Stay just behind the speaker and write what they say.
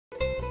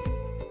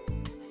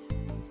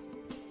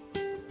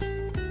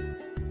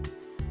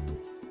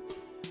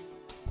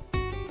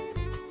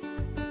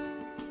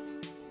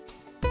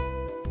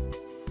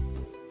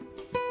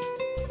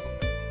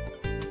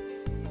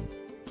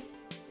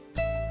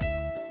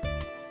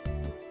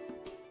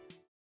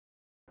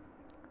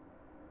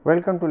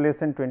Welcome to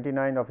lesson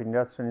 29 of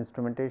industrial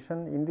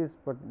instrumentation. In this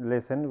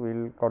lesson, we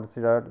will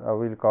consider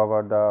we will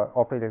cover the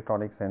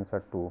optoelectronic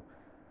sensor 2,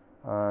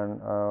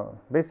 and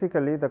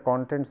basically the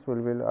contents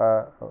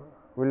will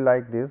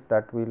like this,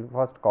 that we will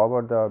first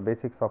cover the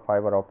basics of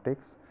fiber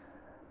optics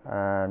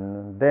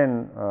and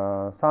then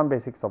some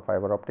basics of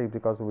fiber optics,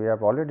 because we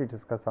have already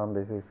discussed some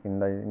basics in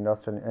the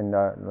industrial in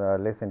the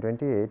lesson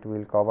 28. We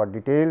will cover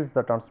details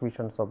the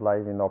transmissions of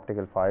light in the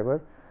optical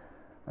fiber.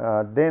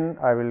 Then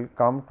I will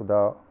come to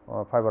the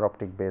fiber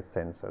optic based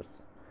sensors.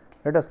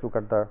 Let us look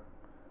at the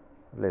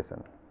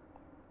lesson.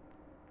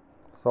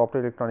 So,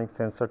 optoelectronic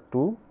sensor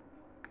 2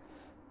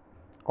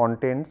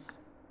 contains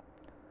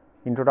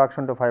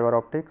introduction to fiber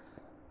optics,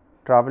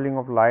 travelling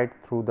of light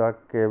through the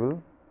cable,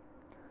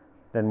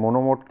 then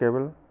monomode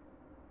cable,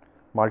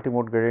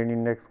 multimode gradient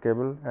index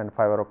cable and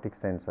fiber optic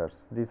sensors.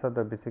 These are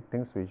the basic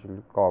things which we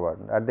will cover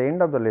at the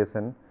end of the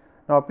lesson.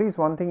 Now, please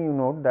one thing you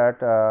note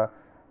that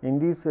in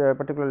this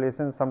particular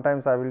lesson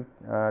sometimes I will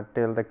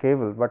tell the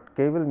cable, but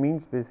cable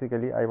means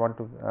basically I want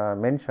to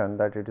mention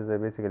that it is a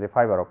basically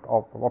fiber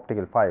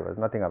optical fibers,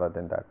 nothing other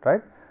than that,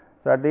 right.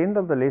 So, at the end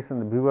of the lesson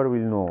the viewer will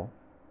know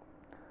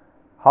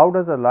how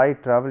does the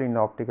light travel in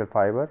the optical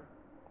fiber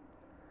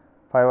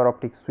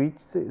optic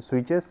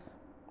switches,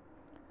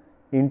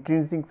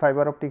 intrinsic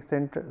fiber optic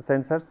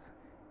sensors,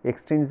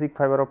 extrinsic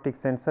fiber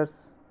optic sensors,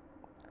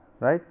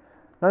 right.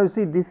 Now, you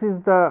see this is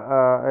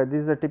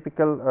the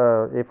typical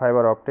a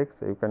fiber optics.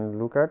 You can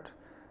look at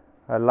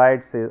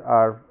lights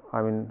are,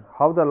 I mean,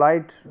 how the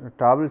light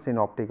travels in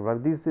optical fiber.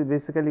 This is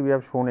basically we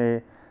have shown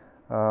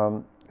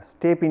a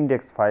step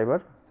index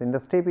fiber. So, in the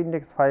step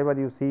index fiber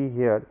you see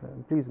here,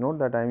 please note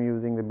that I am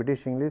using the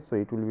British English. So,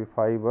 it will be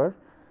fiber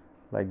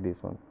like this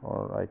one,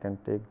 or I can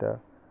take the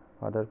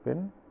other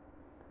pen.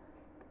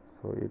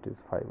 So, it is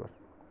fiber,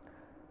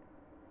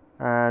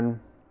 and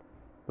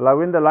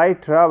when the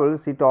light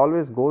travels, it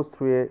always goes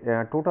through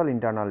a total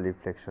internal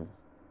reflections.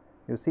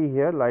 You see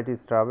here light is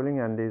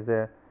traveling and there is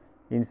a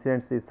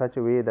incidence is such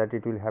a way that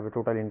it will have a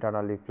total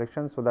internal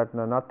reflection. So, that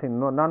none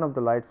of the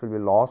lights will be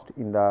lost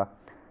in the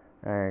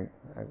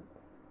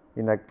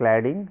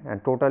cladding,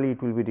 and totally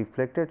it will be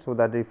reflected. So,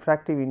 that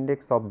refractive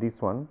index of this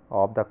one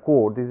of the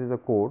core, this is a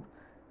core,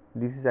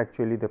 this is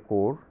actually the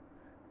core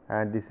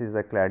and this is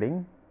the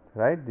cladding,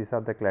 right. These are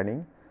the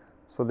cladding.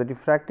 So, the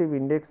diffractive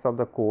index of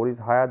the core is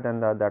higher than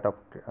that of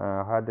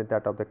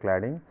the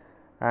cladding,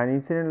 and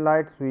incident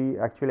lights we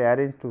actually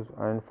arrange to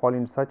and fall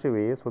in such a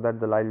way. So, that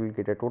the light will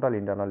get a total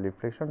internal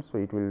reflection. So,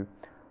 it will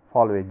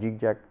follow a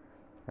zigzag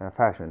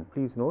fashion.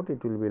 Please note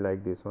it will be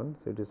like this one.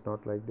 So, it is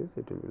not like this,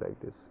 it will be like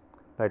this,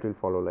 light will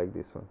follow like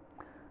this one.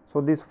 So,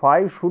 this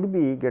phi should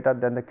be greater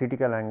than the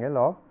critical angle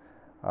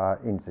of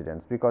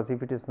incidence, because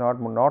if it is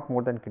not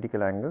more than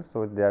critical angle,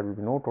 so there will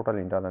be no total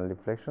internal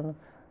reflection.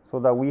 So,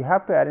 that we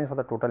have to arrange for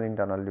the total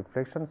internal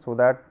reflection. So,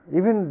 that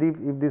even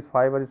if this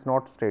fiber is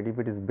not straight, if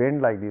it is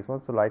bent like this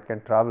one, so light can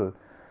travel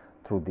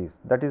through this.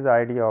 That is the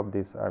idea of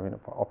this, I mean,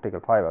 optical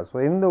fiber. So,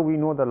 even though we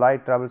know the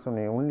light travels on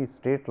a only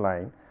straight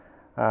line,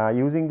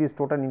 using these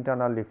total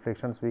internal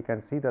reflections, we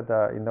can see that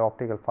in the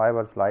optical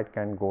fibers light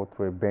can go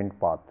through a bent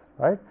path,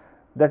 right.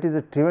 That is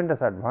a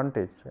tremendous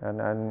advantage,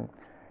 and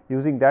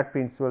using that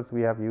principles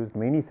we have used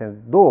many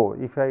sensors. Though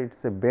if it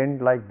is a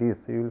bend like this,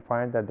 you will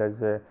find that there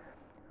is a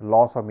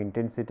loss of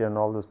intensity and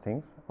all those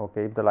things.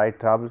 Okay. If the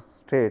light travels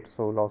straight,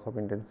 so loss of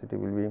intensity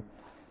will be,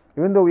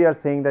 even though we are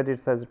saying that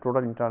it has a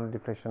total internal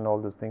reflection, all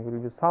those things will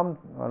be, some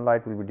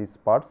light will be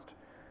dispersed.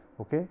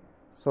 Okay.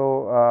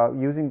 So,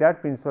 using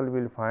that principle we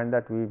will find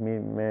that we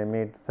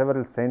made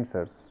several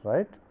sensors,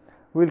 right.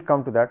 We will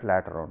come to that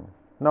later on.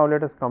 Now,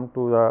 let us come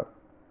to the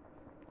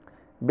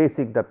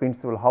basic, the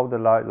principle how the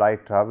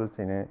light travels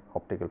in a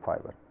optical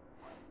fiber.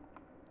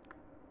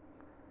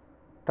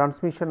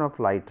 Transmission of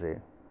light ray.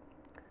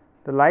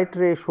 The light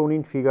ray shown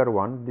in figure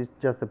 1, this is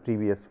just the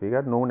previous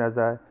figure, known as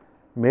a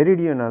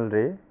meridional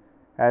ray,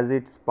 as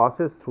it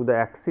passes through the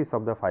axis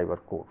of the fiber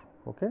core.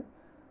 Okay.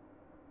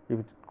 If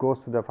it goes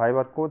to the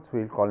fiber core,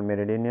 we will call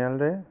meridional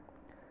ray.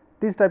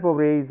 This type of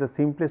ray is the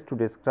simplest to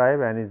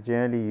describe and is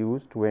generally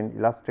used when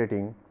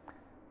illustrating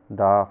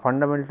the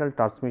fundamental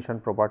transmission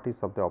properties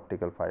of the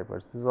optical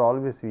fibers. This is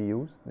always we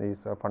use these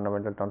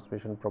fundamental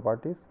transmission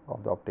properties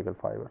of the optical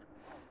fiber.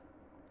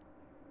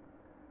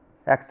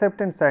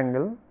 Acceptance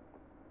angle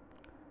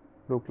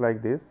look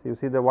like this. You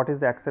see the what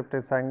is the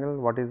acceptance angle,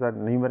 what is the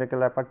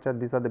numerical aperture.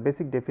 These are the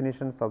basic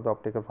definitions of the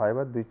optical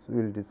fiber, which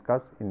we will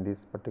discuss in this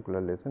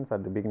particular lessons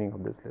at the beginning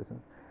of this lesson.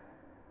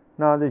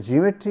 Now, the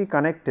geometry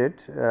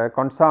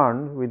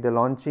concerned with the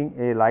launching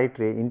a light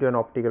ray into an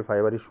optical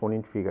fiber is shown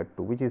in figure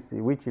 2,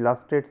 which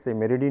illustrates a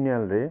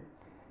meridional ray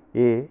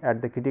A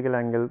at the critical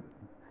angle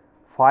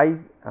phi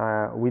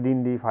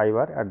within the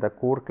fiber at the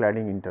core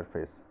cladding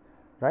interface,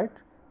 right.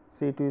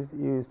 So, it is,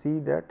 you see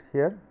that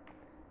here,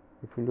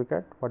 if you look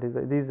at what is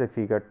this is a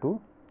figure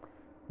 2,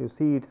 you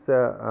see it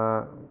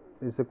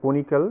is a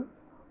conical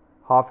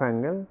half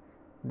angle,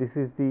 this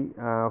is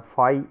the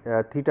phi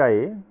theta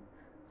A.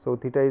 So,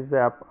 theta is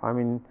the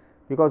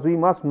because we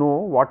must know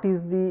what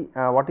is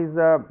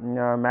the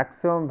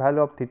maximum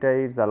value of theta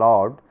A is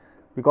allowed,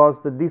 because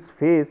this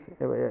face,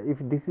 if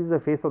this is the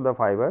face of the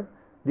fiber,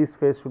 this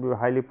face should be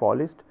highly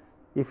polished.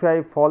 If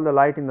I fall the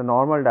light in the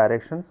normal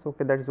directions,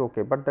 okay, that is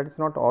okay, but that is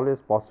not always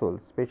possible,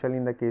 especially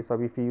in the case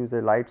of if you use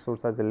a light source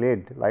as a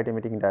LED, light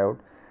emitting diode,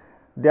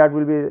 there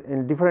will be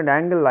in different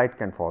angle light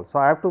can fall. So,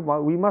 I have to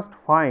we must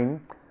find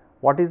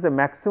what is the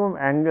maximum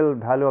angle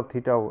value of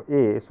theta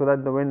A, so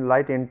that when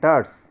light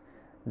enters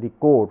the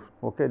core,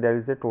 okay, there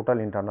is a total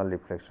internal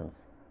reflections,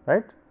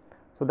 right.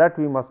 So, that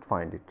we must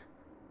find it.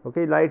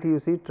 Okay, light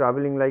you see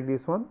traveling like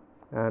this one,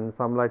 and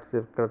some lights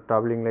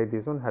traveling like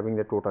this one, having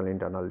the total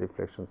internal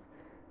reflections.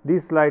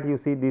 This light you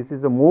see, this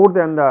is a more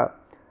than the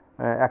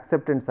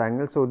acceptance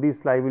angle. So, this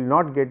light will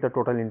not get the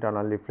total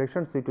internal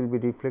reflections, so it will be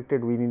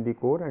reflected within the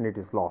core and it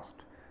is lost.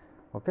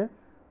 Okay.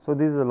 So,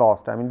 this is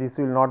lost, I mean this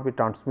will not be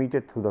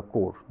transmitted through the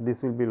core,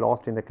 this will be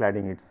lost in the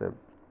cladding itself.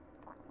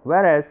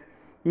 Whereas,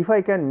 if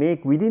I can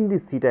make within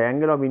this theta,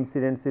 angle of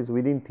incidence is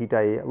within theta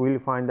A, we will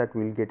find that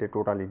we will get a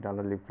total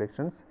internal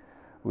reflections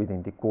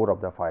within the core of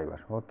the fiber.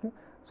 Okay.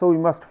 So, we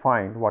must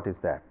find what is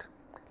that.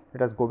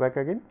 Let us go back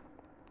again.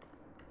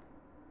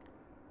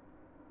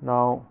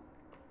 Now,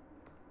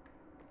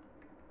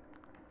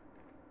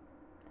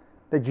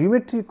 the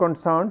geometry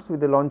concerns with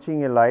the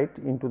launching a light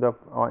into the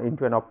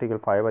into an optical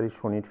fiber is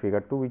shown in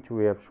figure 2, which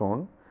we have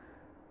shown,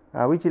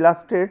 which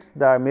illustrates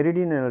the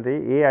meridional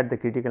ray A at the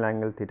critical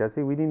angle theta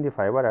C within the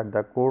fiber at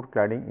the core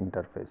cladding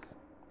interface.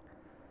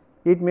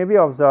 It may be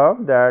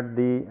observed that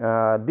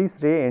this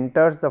ray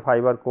enters the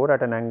fiber core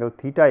at an angle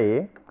theta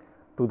A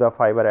to the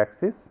fiber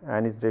axis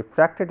and is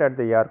refracted at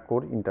the AR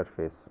core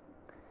interface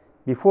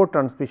before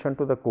transmission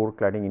to the core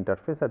cladding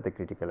interface at the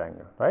critical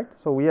angle, right.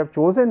 So, we have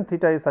chosen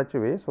theta in such a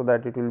way, so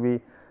that it will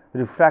be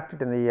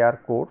refracted in the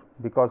AR core,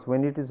 because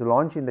when it is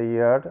launched in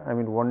the AR, I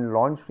mean when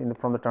launched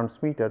from the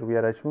transmitter, we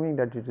are assuming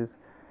that it is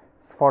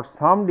for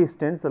some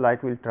distance the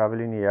light will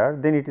travel in AR,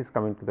 then it is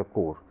coming to the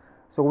core.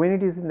 So, when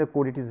it is in the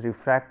core, it is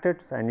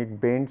refracted and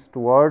it bends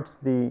towards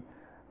the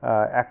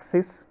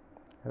axis,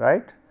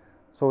 right.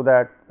 So,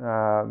 that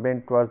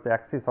bend towards the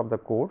axis of the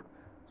core.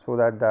 So,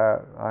 that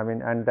the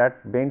and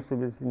that bends will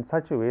be in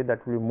such a way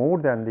that will be more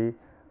than the,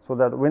 so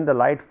that when the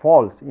light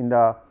falls in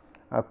the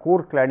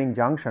core cladding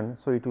junction,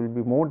 so it will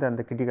be more than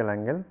the critical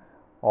angle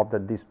of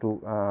these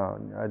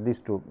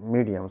two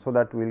mediums. So,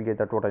 that we will get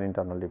the total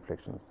internal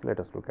reflections. Let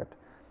us look at.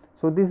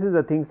 So, this is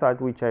the things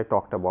at which I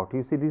talked about.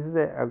 You see, this is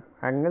a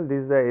angle,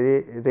 this is a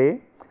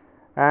ray,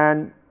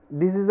 and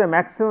this is the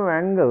maximum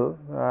angle.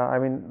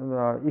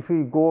 If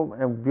we go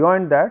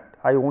beyond that,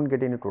 I will not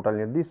get any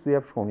total. This we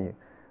have shown here.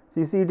 So,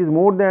 you see it is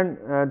more than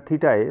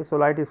theta A. So,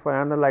 light is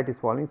another light is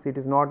falling. So, it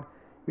is not,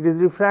 it is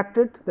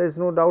refracted, there is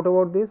no doubt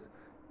about this,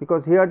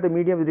 because here the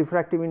medium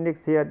refractive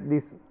index here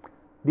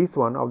this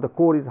one of the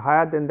core is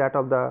higher than that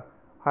of the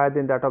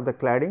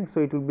cladding. So,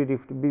 it will be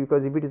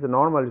because if it is a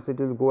normal, so it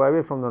will go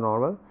away from the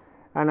normal,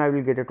 and I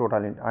will get a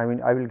total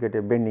I will get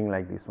a bending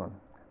like this one,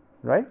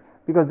 right,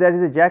 because there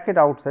is a jacket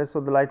outside. So,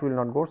 the light will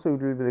not go. So,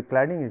 it will be the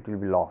cladding, it will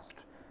be lost,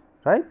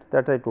 right,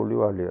 that I told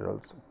you earlier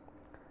also.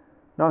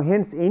 Now,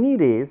 hence any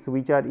rays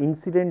which are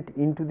incident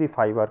into the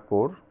fiber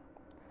core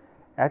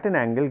at an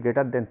angle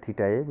greater than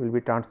theta A will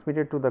be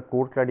transmitted to the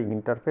core cladding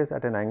interface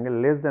at an angle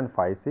less than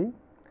phi c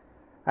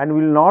and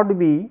will not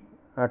be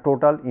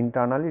total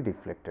internally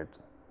reflected.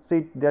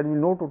 So, there will be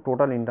no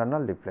total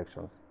internal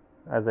reflections,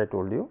 as I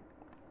told you,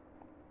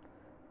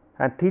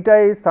 and theta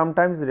A is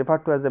sometimes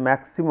referred to as the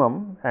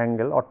maximum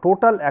angle or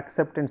total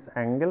acceptance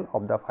angle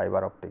of the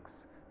fiber optics.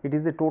 It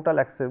is a total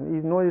acceptance,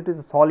 you know, it is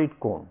a solid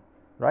cone,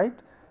 right.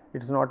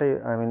 It is not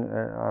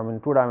a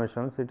two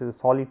dimensions, it is a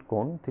solid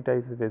cone. Theta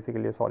is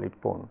basically a solid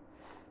cone.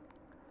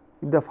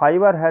 If the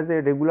fiber has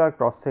a regular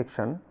cross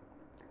section,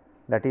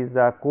 that is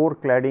the core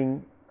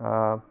cladding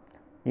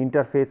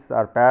interfaces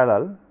are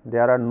parallel,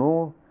 there are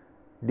no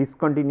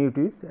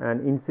discontinuities,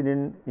 and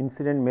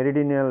incident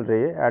meridional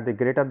ray at the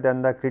greater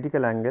than the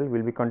critical angle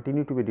will be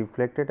continue to be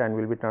reflected and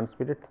will be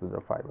transmitted through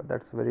the fiber.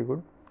 That is very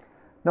good.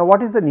 Now,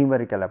 what is the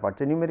numerical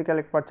aperture? Numerical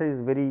aperture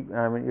is very,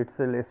 it is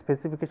a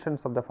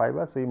specifications of the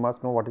fiber. So, you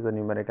must know what is the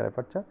numerical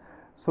aperture.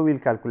 So, we will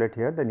calculate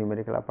here the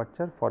numerical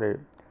aperture for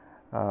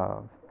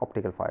a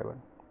optical fiber.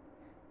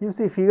 You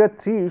see figure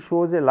 3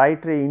 shows a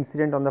light ray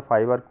incident on the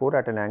fiber core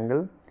at an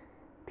angle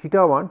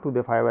theta 1 to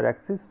the fiber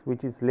axis,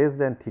 which is less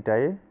than theta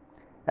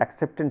A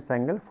acceptance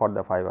angle for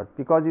the fiber,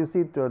 because you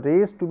see the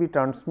rays to be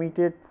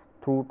transmitted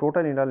through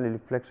total internal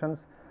reflections.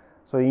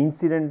 So,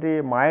 incident ray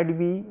might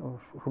be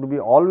should be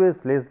always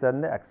less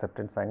than the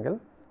acceptance angle.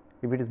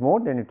 If it is more,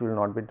 then it will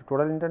not be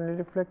total internally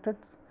reflected,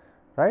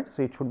 right.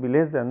 So, it should be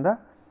less than the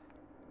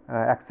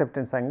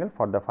acceptance angle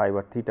for the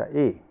fiber theta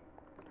A.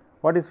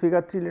 What is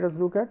figure 3? Let us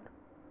look at.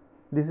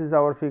 This is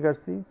our figure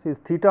C. This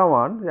is theta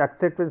 1, the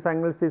acceptance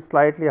angle is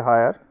slightly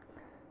higher.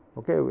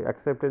 Okay,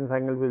 acceptance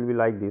angle will be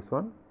like this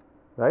one,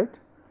 right.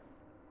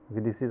 Okay,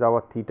 this is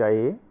our theta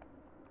A,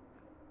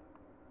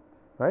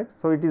 right.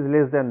 So, it is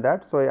less than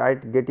that. So, I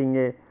getting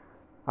a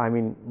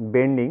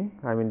bending,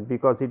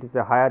 because it is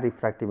a higher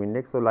refractive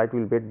index. So, light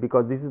will bend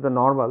because this is the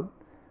normal.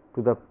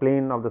 to the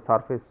plane of the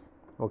surface.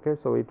 Okay.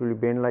 So, it will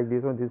bend like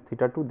this one, this is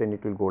theta 2, then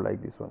it will go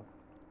like this one.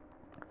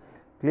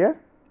 Clear?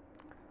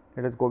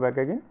 Let us go back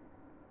again.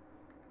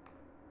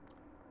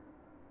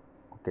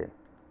 Okay.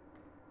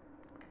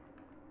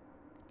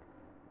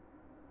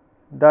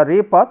 The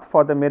ray path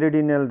for the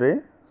meridional ray,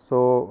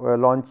 so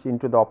launch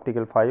into the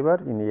optical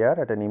fiber in air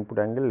at an input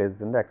angle less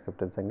than the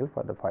acceptance angle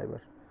for the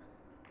fiber.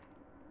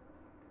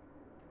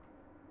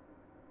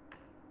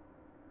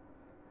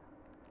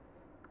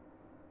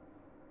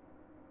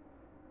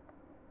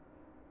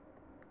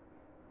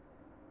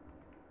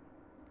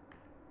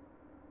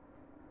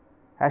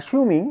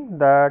 Assuming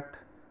that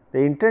the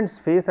intense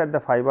phase at the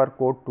fiber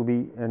core to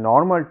be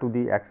normal to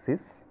the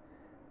axis,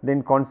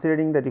 then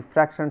considering the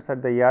diffractions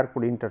at the air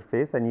core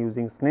interface and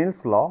using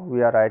Snell's law,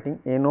 we are writing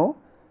NO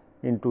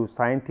into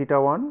sin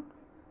theta 1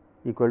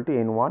 equal to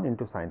N 1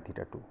 into sin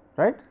theta 2,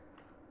 right.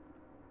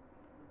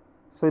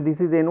 So, this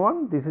is N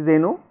 1, this is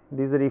NO,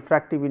 this is the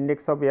refractive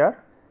index of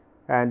air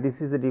and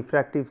this is the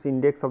refractive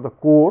index of the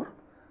core,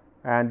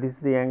 and this is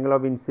the angle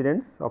of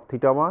incidence of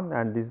theta 1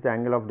 and this is the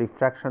angle of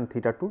diffraction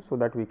theta 2. So,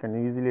 that we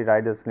can easily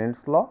write the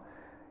Snell's law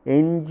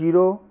N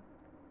 0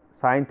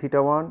 sin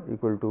theta 1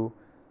 equal to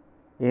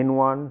N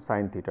 1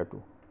 sin theta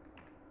 2.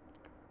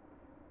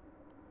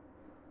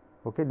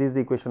 Okay, this is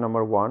equation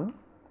number 1,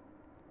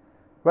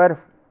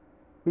 where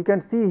we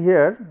can see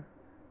here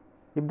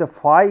if the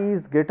phi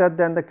is greater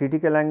than the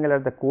critical angle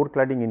at the core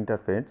cladding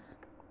interface.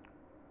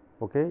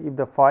 Okay, if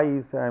the phi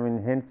is, I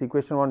mean, hence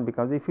equation 1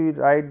 becomes, if you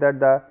write that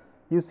the,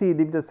 you see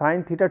if the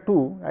sin theta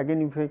 2,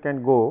 again if you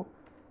can go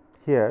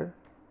here.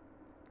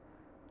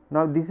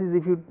 Now, this is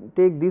if you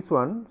take this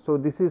one. So,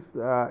 this is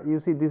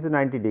you see this is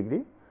 90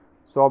 degree.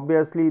 So,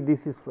 obviously, this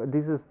is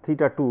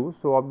theta 2.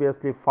 So,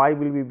 obviously, phi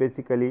will be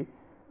basically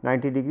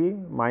 90 degree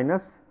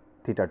minus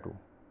theta 2.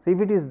 So, if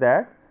it is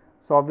that,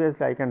 so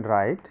obviously, I can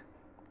write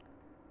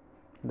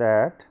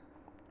that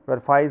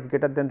where phi is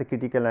greater than the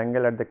critical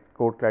angle at the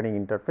core cladding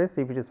interface.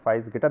 If it is phi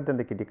is greater than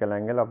the critical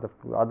angle of the,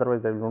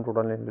 otherwise there will be no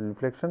total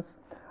reflections.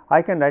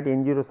 I can write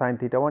N 0 sin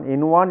theta 1,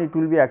 N 1 it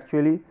will be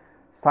actually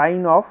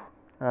sine of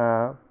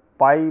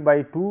pi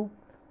by 2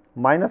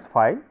 minus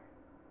phi,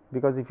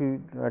 because if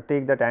you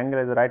take that angle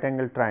as a right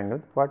angle triangle,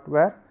 but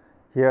where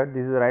here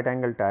this is a right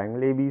angle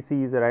triangle,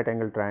 ABC is a right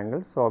angle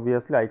triangle. So,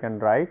 obviously, I can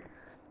write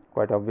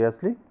quite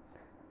obviously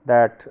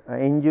that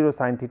N 0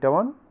 sin theta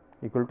 1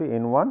 equal to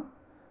N 1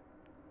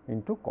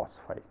 into cos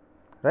phi,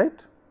 right,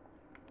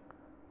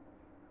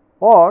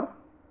 or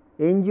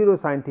N 0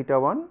 sin theta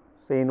 1,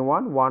 so N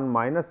 1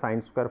 minus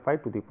sin square phi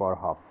to the power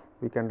half.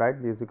 We can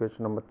write this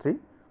equation number 3.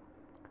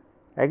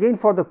 Again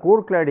for the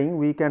core cladding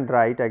we can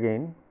write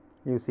again,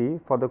 you see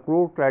for the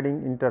core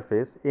cladding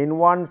interface N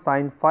 1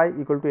 sin phi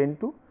equal to N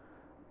 2.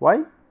 Why?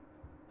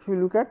 If you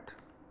look at,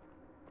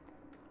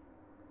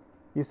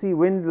 you see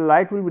when the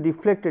light will be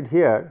deflected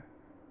here,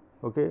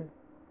 okay,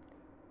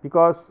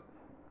 because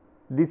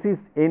this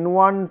is N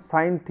 1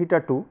 sin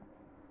theta 2,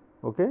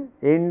 okay,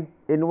 N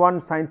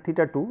 1 sin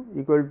theta 2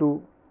 equal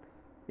to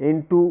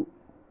N 2.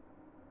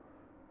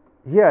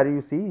 Here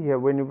you see here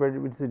whenever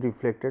it is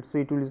deflected, so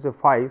it will use a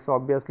phi. So,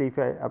 obviously, if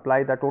I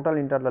apply the total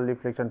internal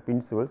reflection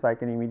principles, I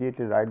can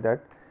immediately write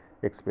that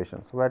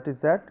expression. So, what is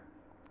that?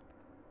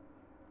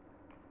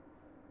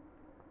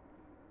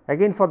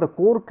 Again for the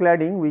core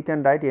cladding we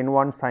can write N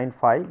 1 sin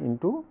phi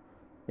into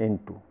N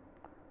 2,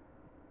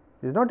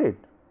 is not it,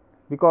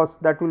 because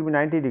that will be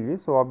 90 degrees.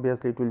 So,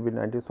 obviously, it will be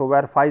 90. So,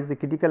 where phi is the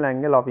critical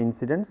angle of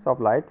incidence of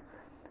light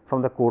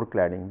from the core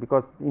cladding,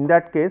 because in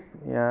that case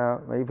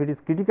if it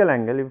is critical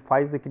angle, if phi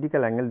is the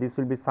critical angle, this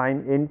will be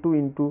sin N 2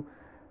 into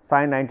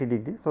sin 90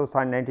 degree. So,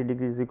 sin 90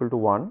 degree is equal to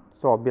 1.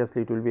 So,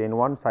 obviously, it will be N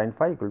 1 sin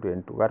phi equal to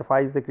N 2, where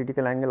phi is the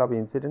critical angle of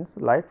incidence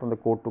light from the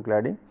core to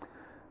cladding.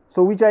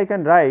 So, which I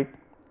can write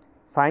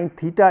sin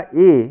theta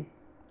A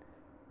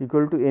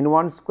equal to N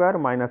 1 square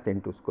minus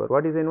N 2 square.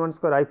 What is N 1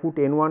 square? I put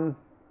N 1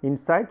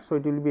 inside. So,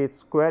 it will be a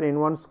square N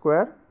 1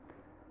 square,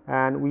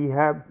 and we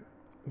have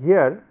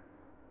here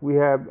we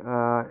have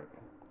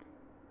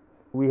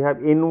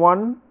N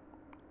 1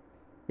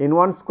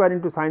 square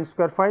into sin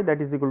square phi, that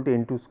is equal to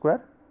N 2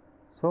 square.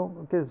 So,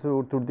 okay,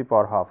 so to the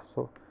power half.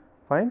 So,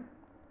 fine.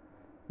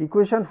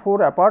 Equation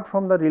 4, apart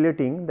from the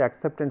relating the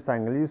acceptance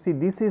angle, you see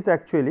this is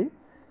actually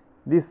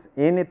this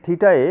n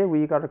theta A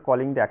we are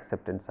calling the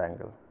acceptance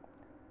angle,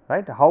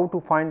 right. How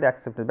to find the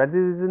acceptance? That is the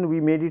reason we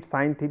made it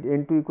sin theta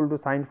N 2 equal to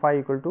sin phi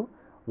equal to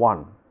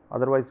 1,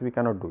 otherwise we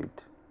cannot do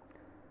it.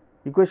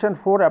 Equation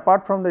 4,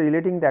 apart from the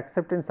relating the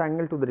acceptance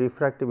angle to the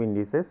refractive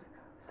indices,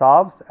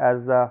 serves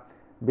as the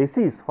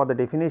basis for the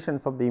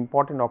definitions of the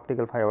important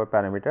optical fiber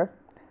parameter,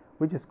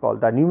 which is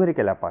called the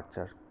numerical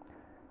aperture.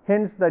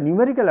 Hence, the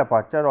numerical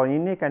aperture or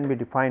NA can be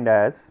defined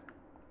as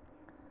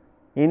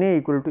NA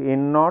equal to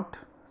N naught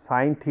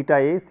sin theta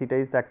A, theta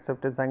is the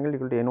acceptance angle,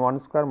 equal to N 1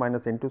 square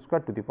minus N 2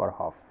 square to the power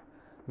half,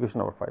 equation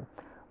number 5,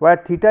 where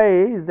theta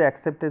A is the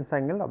acceptance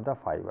angle of the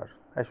fiber.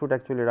 I should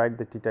actually write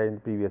the theta in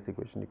the previous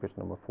equation, equation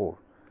number 4.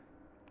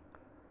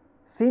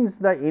 Since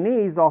the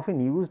NA is often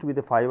used with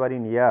the fiber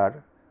in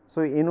air,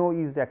 So, NO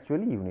is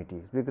actually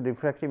unity, because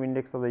refractive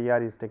index of the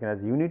air is taken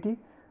as unity.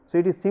 So,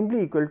 it is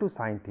simply equal to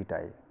sin theta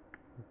A.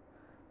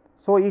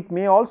 So, it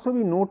may also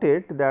be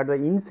noted that the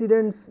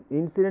incident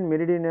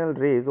meridional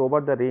rays over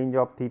the range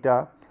of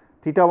theta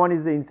 1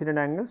 is the incident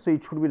angle. So,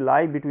 it should be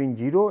lie between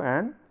 0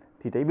 and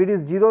theta. If it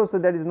is 0, so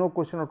there is no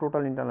question of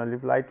total internal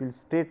lift, light will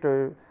straight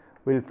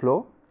will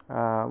flow,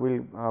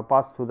 will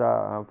pass through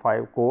the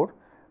 5 core.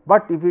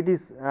 But if it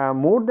is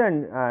more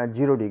than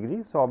 0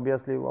 degree, so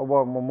obviously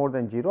more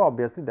than 0,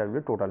 obviously there will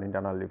be total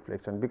internal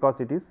reflection, because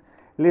it is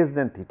less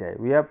than theta.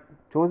 We have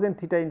chosen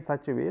theta in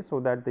such a way, so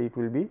that it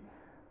will be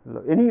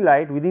any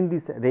light within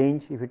this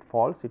range, if it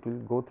falls, it will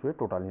go through a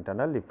total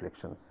internal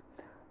reflections.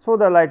 So,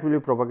 the light will be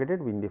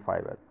propagated within the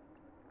fiber.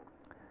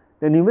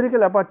 The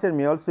numerical aperture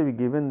may also be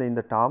given in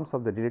the terms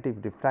of the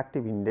relative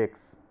refractive index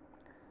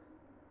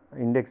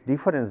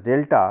difference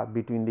delta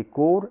between the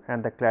core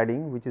and the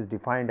cladding, which is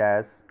defined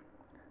as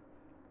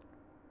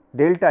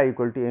delta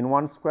equal to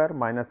n1 square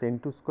minus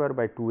n2 square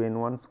by 2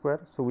 n1 square.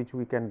 So, which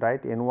we can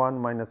write n1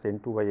 minus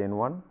n2 by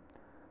n1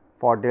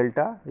 for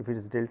delta. If it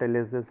is delta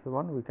less than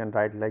 1, we can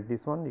write like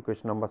this one,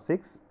 equation number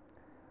 6.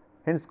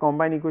 Hence,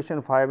 combine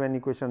equation 5 and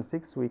equation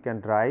 6, we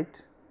can write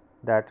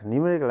that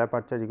numerical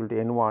aperture equal to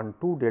n1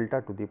 2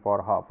 delta to the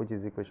power half, which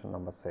is equation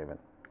number 7.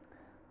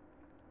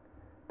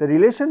 The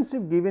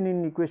relationship given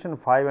in equation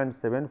 5 and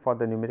 7 for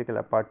the numerical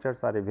apertures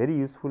are a very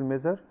useful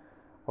measure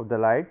of the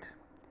light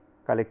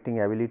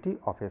collecting ability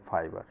of a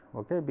fiber,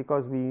 okay,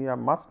 because we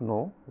must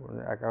know,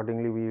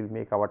 accordingly we will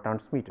make our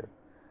transmitter.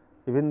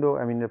 Even though,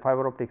 I mean, the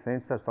fiber optic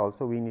sensors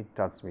also we need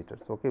transmitters,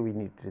 okay, we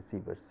need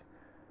receivers.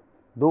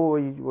 Though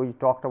we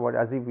talked about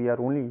as if we are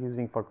only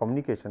using for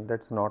communication,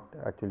 that is not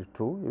actually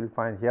true. You will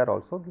find here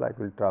also the light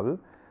will travel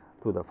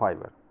through the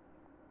fiber.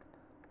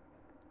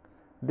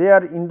 They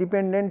are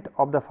independent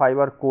of the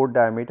fiber core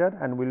diameter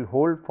and will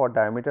hold for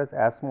diameters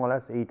as small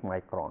as 8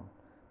 micron.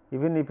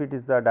 Even if it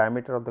is the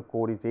diameter of the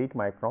core is 8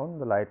 micron,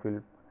 the light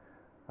will,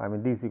 I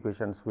mean, these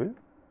equations will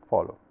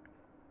follow.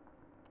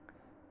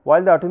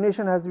 While the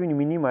attenuation has been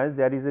minimized,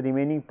 there is a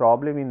remaining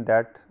problem in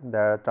that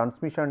the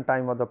transmission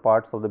time of the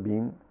parts of the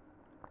beam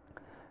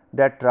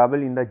that travel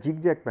in the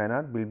zigzag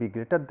manner will be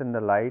greater than the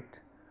light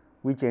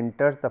which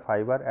enters the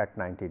fiber at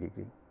 90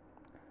 degree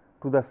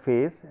to the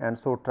face, and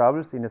so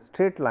travels in a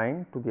straight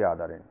line to the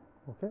other end.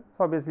 Okay.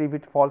 So, obviously, if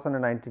it falls on a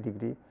 90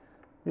 degree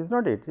is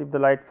not it, if the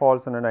light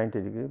falls on a 90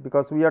 degree,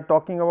 because we are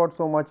talking about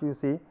so much, you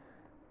see,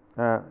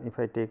 if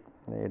I take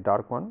a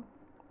dark one.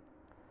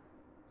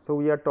 So,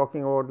 we are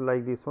talking about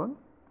like this one,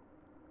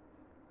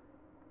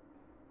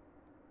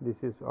 this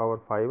is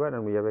our fiber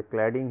and we have a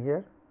cladding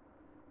here.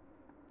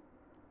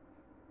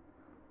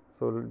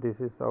 So, this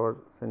is our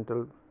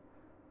central.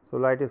 So,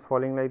 light is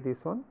falling like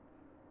this one,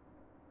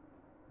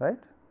 right,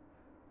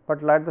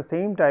 but at the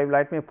same time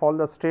light may fall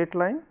the straight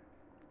line.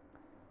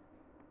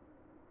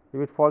 If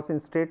it falls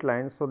in straight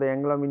line, so the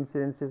angle of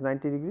incidence is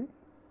 90 degree,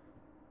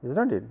 is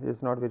not it? It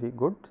is not very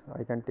good.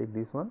 I can take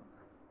this one.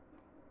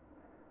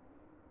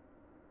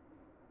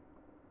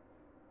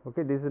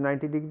 Okay, this is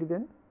 90 degree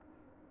then,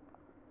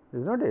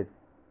 is not it?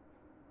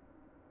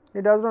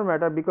 It does not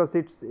matter, because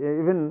it is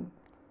even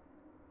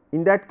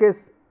in that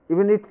case,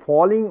 even it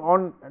falling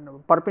on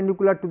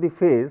perpendicular to the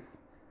face,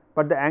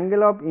 but the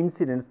angle of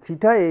incidence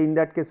theta A in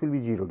that case will be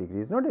 0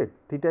 degree, is not it?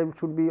 Theta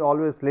should be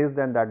always less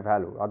than that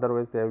value,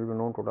 otherwise there will be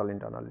no total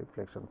internal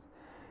reflections.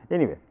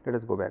 Anyway, let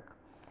us go back.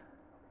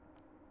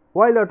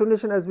 While the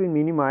attenuation has been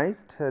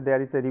minimized,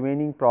 there is a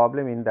remaining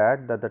problem in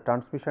that the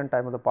transmission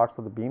time of the parts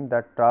of the beam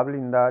that travel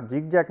in the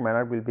zigzag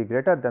manner will be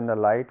greater than the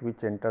light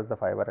which enters the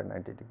fiber at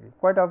 90 degree.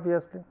 Quite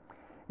obviously,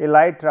 a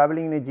light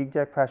traveling in a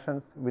zigzag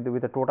fashion with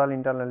a total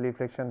internal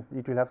reflection,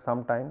 it will have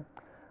some time,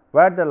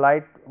 where the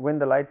light, when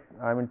the light,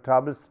 I mean,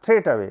 travels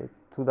straight away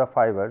through the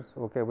fibers,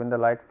 okay, when the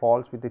light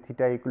falls with the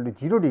theta equal to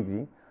 0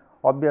 degree,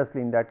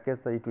 obviously in that case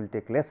it will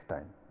take less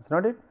time, is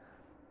not it?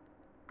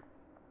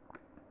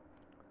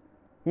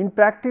 In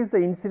practice, the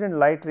incident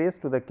light rays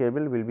to the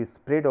cable will be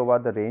spread over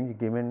the range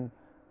given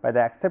by the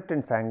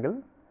acceptance angle,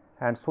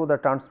 and so the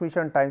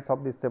transmission times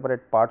of the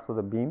separate parts of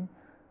the beam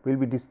will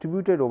be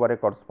distributed over a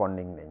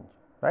corresponding range,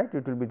 right.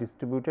 It will be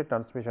distributed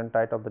transmission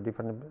time of the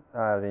different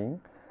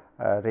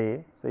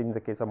ray. So, in the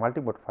case of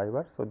multi-mode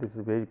fiber, so this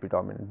is very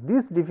predominant.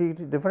 These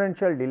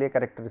differential delay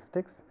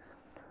characteristics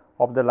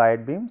of the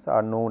light beams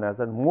are known as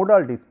the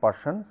modal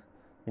dispersions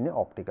in a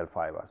optical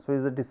fiber. So,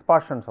 is the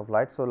dispersions of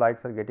light. So,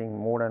 lights are getting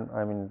more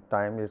and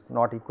time, it is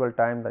not equal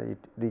time that it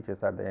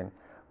reaches at the end,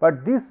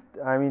 but this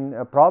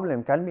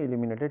problem can be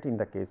eliminated in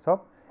the case of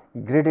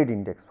graded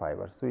index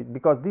fibers. So,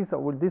 because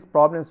these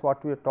problems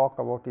what we talk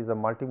about is a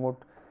multi-mode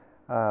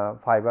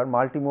fiber,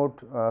 multi-mode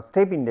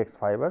step index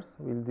fibers,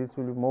 this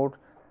will be more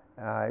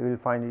you will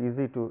find it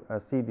easy to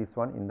see this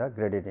one in the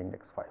graded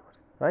index fibers,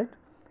 right.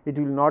 It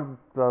will not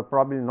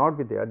probably not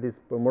be there, this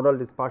modal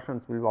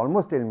dispersions will be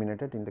almost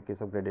eliminated in the case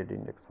of graded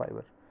index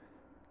fiber.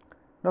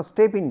 Now,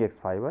 step index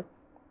fiber,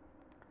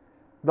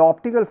 the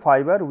optical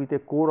fiber with a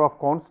core of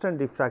constant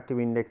refractive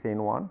index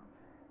N1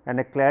 and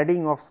a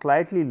cladding of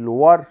slightly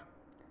lower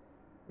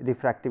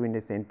refractive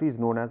index N2 is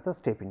known as the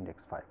step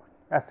index fiber.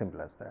 as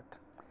simple as that.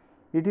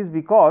 It is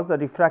because the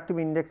refractive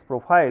index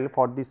profile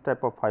for this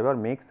type of fiber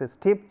makes a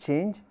step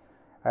change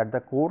at the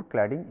core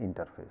cladding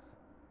interface.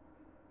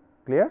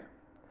 Clear?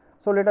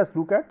 So, let us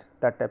look at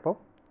that type of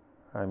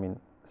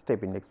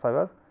step index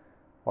fiber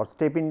or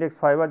step index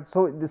fiber.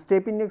 So, the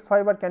step index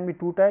fiber can be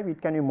two type,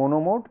 it can be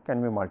monomode,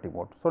 can be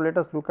multimode. So, let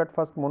us look at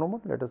first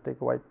monomode. Let us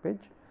take a white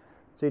page.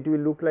 So, it will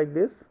look like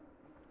this.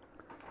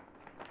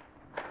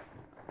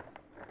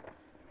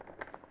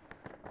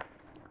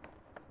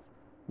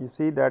 You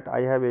see that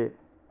I have a,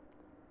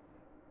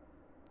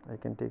 I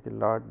can take a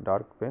large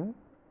dark pen.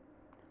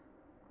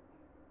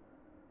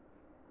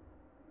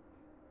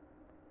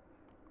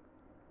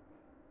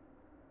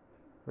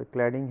 By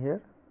cladding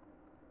here.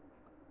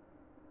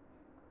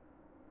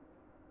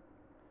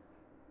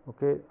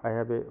 Okay, I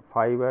have a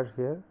fiber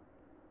here.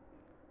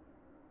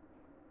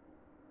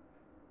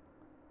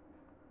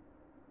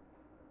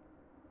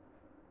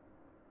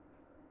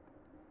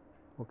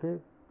 Okay,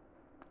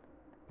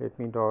 let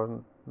me draw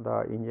the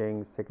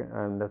engineering second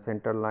and the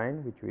center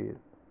line which we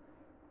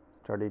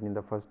studied in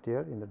the first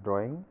year in the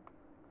drawing,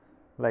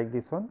 like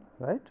this one,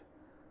 right.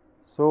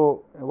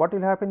 So, what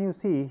will happen, you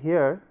see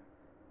here,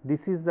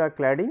 this is the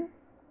cladding,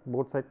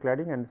 both side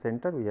cladding, and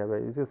center we have a,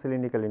 is a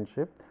cylindrical in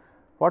shape.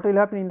 What will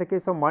happen in the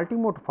case of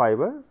multimode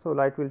fiber? So,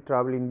 light will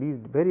travel in these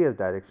various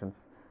directions.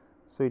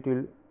 So, it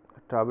will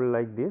travel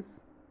like this,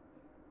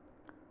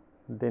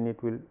 then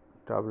it will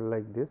travel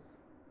like this,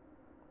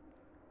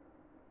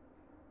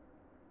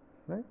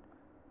 right.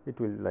 It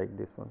will like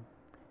this one.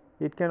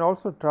 It can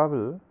also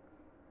travel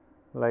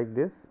like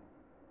this,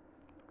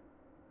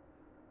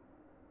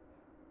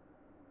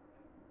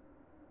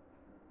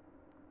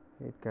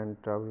 it can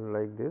travel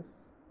like this,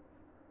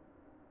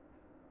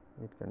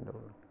 it can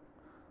travel,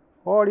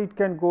 or it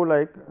can go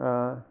like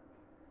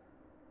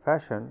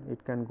fashion,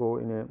 it can go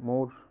in a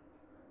more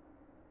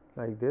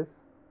like this,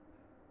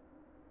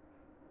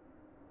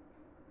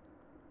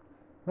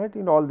 right,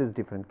 in all these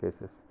different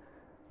cases.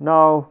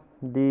 Now,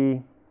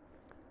 the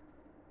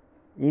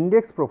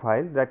index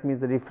profile, that means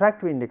the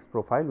refractive index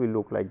profile will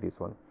look like this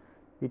one.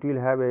 It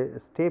will have a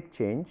step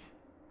change,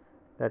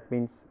 that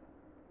means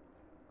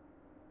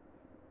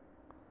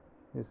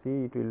you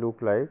see it will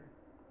look like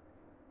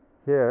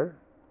here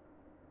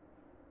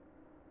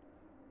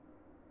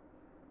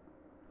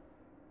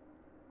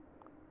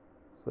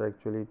so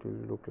actually it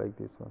will look like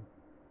this one,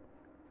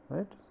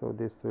 right. So,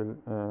 this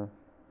will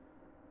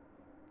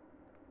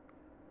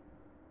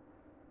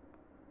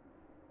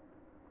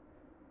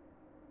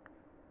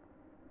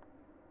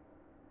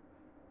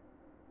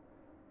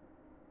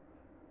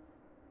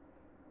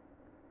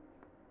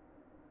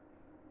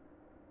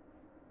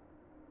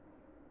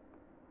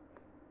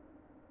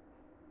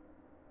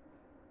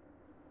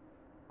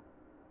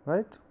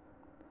right.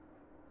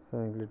 So,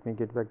 let me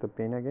get back the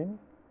pen again,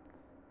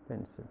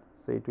 pencil.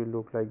 So, it will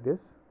look like this,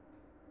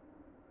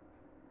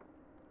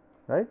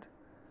 right.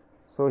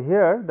 So,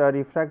 here the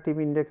refractive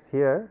index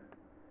here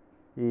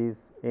is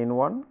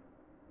N1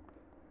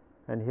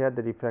 and here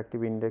the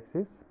refractive index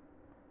is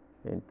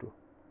N2,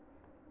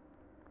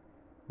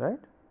 right.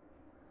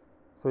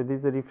 So, this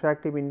is the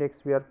refractive index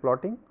we are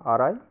plotting,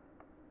 Ri,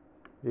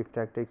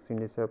 refractive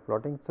index we are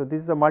plotting. So,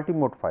 this is a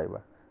multimode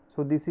fiber.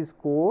 So, this is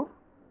core,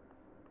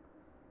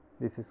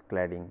 this is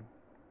cladding.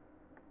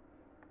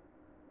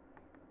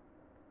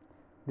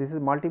 This is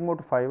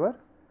multimode fiber,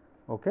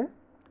 okay.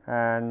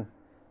 And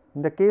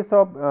in the case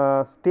of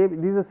step,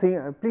 this is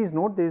a please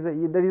note there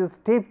is a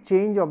step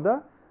change of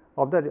the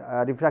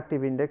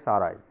refractive index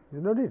Ri.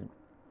 Is not it?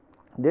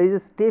 There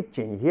is a step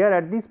change here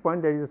at this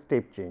point. There is a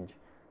step change.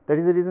 That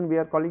is the reason we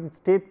are calling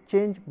step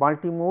change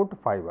multimode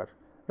fiber,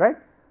 right.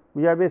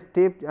 We have a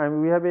step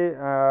and we have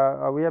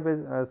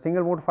a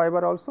single mode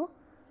fiber also,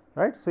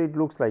 right. So, it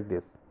looks like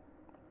this.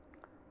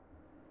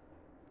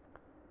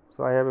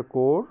 So, I have a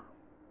core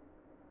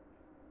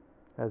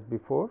as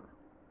before,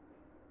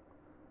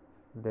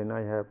 then I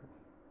have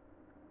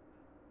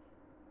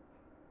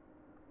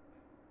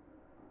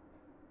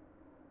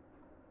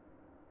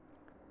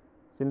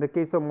so in the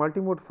case of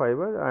multimode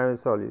fiber, I am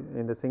sorry,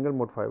 in the single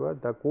mode fiber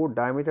the core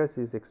diameter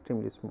is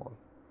extremely small.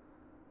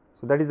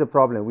 So, that is the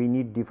problem, we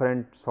need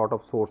different sort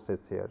of sources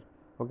here,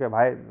 okay,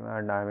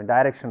 and I mean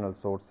directional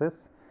sources.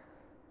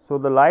 So,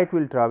 the light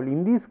will travel,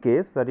 in this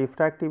case the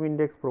refractive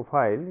index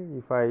profile,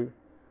 if I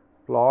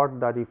plot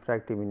the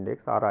refractive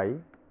index Ri,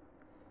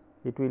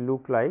 it will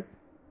look like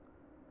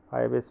I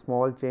have a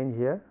small change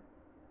here,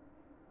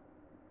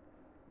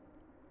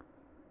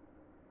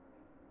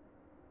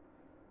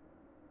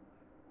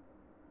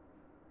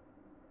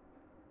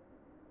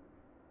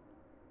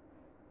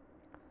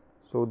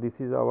 so this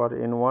is our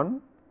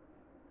N1,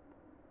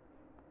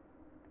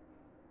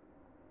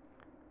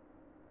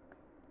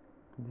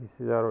 this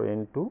is our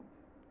N2,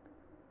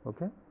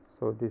 okay.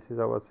 So, this is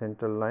our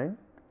central line.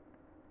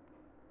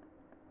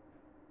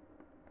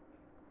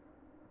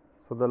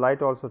 So, the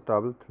light also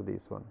travels through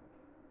this one,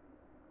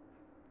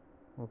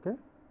 okay,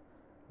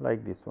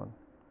 like this one.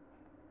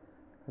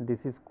 This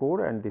is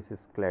core and this is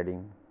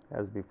cladding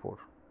as before.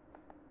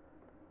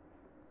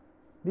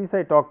 This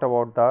I talked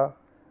about the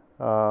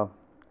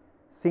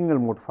single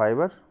mode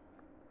fiber,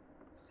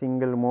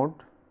 single mode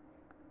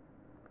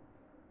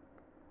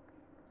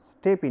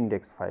step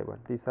index fiber.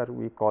 These are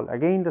we call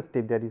again the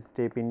step, there is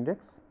step index.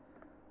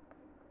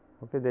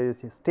 Okay, there is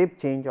a step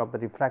change of the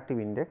refractive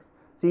index.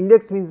 So,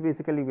 index means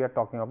basically we are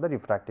talking of the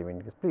refractive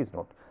index, please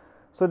note.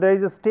 So, there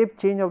is a step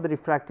change of the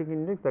refractive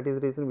index, that is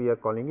the reason we are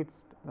calling it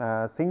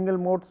single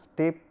mode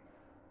step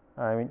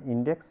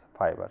index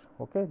fiber,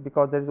 okay,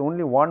 because there is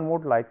only one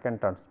mode light can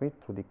transmit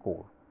through the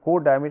core. Core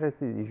diameter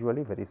is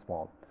usually very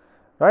small,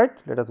 right.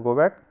 Let us go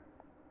back.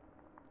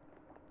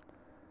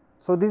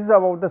 So, this is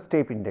about the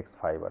step index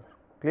fiber,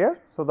 clear.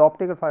 So, the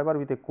optical fiber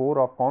with a core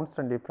of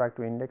constant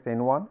refractive index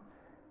N1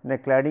 and a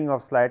cladding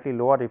of slightly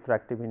lower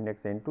refractive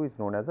index N2 is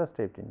known as a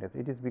step index.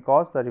 It is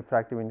because the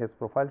refractive index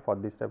profile for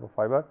this type of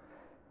fiber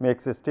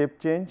makes a step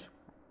change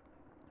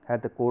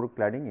at the core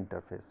cladding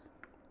interface.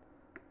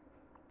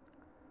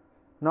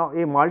 Now,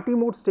 a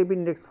multi-mode step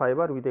index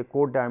fiber with a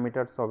core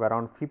diameter of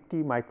around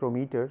 50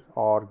 micrometers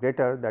or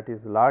greater, that is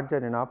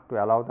larger enough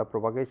to allow the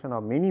propagation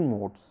of many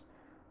modes,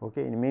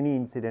 okay, in many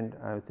incident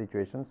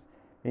situations,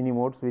 many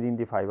modes within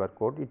the fiber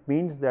core. It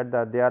means that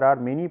there are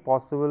many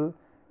possible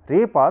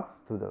ray paths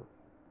to the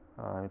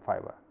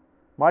fiber.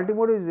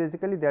 Multimode is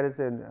basically there is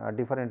a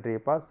different ray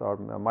paths or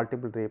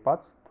multiple ray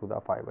paths to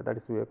the fiber, that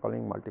is we are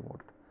calling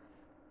multimode.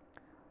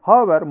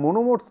 However,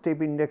 monomode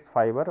step index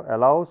fiber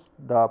allows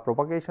the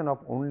propagation of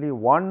only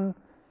one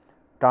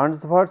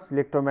transverse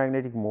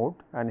electromagnetic mode,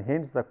 and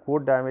hence the core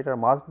diameter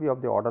must be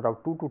of the order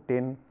of 2 to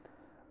 10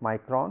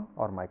 micron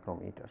or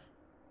micrometer,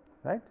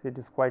 right. So, it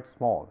is quite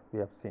small, we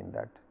have seen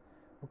that.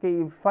 Okay, if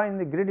you find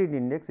the gradient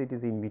index, it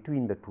is in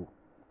between the two,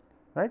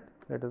 right.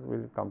 Let us we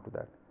will come to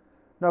that.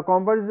 Now,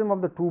 comparison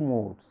of the two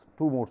modes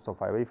of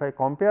fiber. If I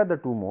compare the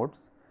two modes,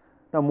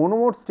 the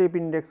monomode step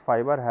index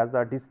fiber has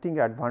the distinct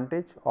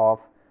advantage of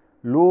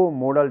low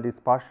modal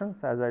dispersions,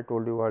 as I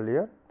told you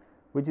earlier,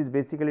 which is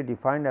basically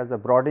defined as the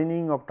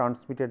broadening of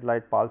transmitted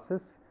light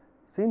pulses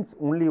since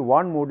only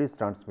one mode is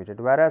transmitted,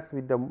 whereas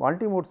with the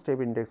multi-mode step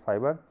index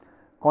fiber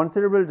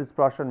considerable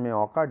dispersion may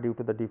occur due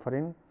to the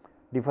differing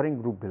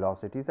group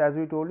velocities, as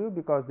we told you,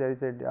 because there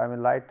is a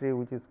light ray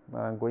which is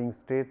going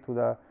straight through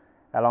the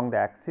along the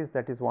axis,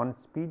 that is one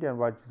speed, and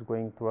what is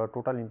going through a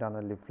total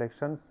internal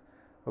reflections,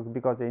 okay,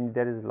 because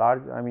there is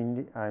large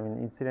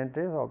incident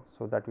ray,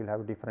 so that will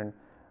have different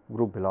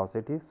group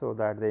velocities. So,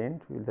 that at the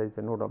end there is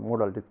a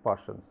modal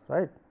dispersions,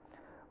 right.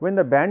 When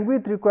the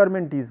bandwidth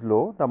requirement is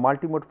low, the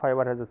multimode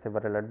fiber has a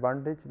several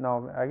advantage.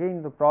 Now,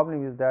 again the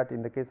problem is that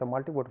in the case of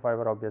multimode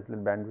fiber, obviously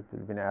bandwidth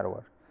will be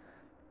narrower,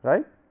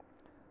 right,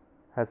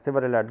 has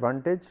several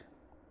advantage.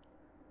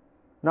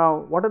 Now,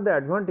 what are the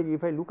advantage?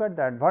 If I look at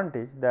the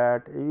advantage,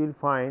 that you will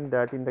find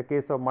that in the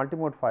case of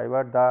multimode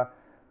fiber,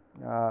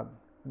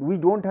 we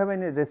do not have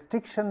any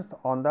restrictions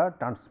on the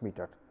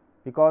transmitter,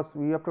 because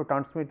we have to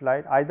transmit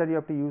light, either you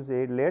have to use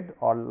a LED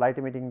or light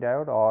emitting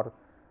diode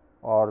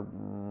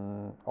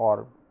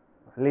or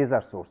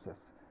laser sources.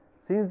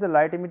 Since the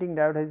light emitting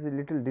diode has a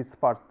little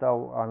dispersed,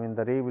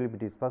 the ray will be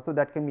dispersed. So,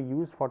 that can be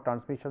used for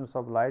transmissions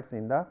of lights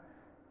in the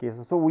case.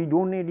 So, we do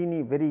not need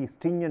any very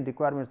stringent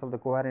requirements of the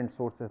coherent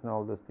sources and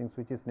all those things,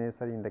 which is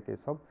necessary in the case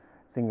of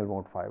single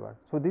mode fiber.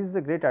 So, this is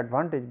a great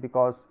advantage,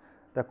 because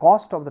the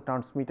cost of the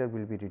transmitter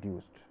will be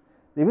reduced,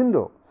 even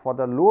though for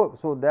the low.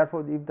 So,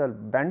 therefore, if the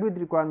bandwidth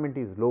requirement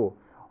is low,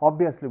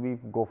 obviously we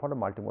go for a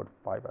multimode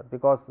fiber,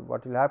 because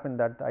what will happen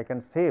that I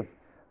can save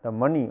the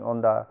money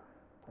on the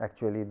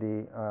actually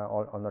the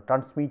on the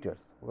transmitters,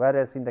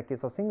 whereas in the case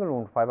of single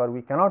mode fiber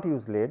we cannot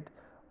use LED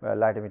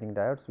light emitting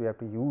diodes, we have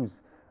to use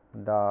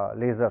the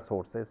laser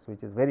sources,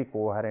 which is very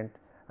coherent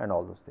and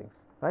all those things,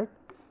 right.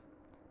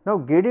 Now,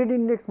 graded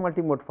index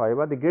multimode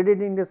fiber, the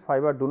graded index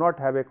fiber do not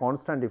have a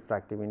constant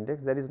refractive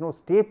index, there is no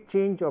step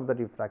change of the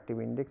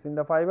refractive index in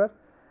the fiber,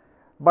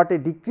 but a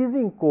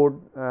decreasing core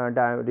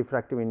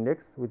refractive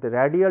index with a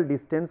radial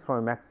distance from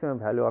a maximum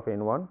value of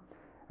N1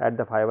 at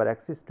the fiber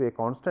axis to a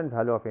constant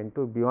value of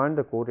N2 beyond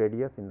the core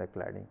radius in the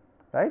cladding,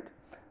 right.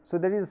 So,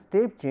 there is a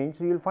step change,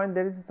 so you will find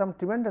there is some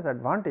tremendous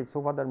advantage.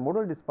 So, far the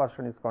modal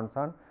dispersion is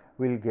concerned,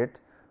 we will get.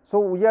 So,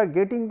 we are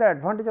getting the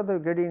advantage of the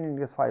gradient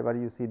index fiber,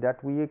 you see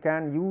that we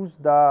can use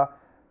the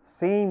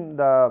same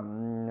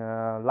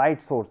light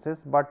sources,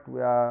 but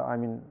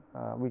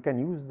we can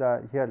use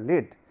the here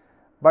LED,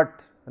 but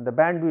the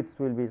bandwidths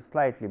will be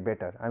slightly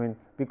better.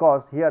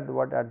 Because here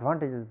what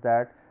advantage is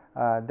that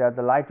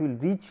the light will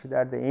reach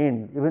at the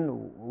end,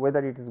 even whether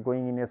it is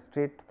going in a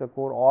straight to the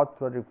core or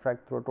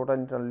through total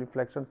internal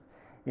reflections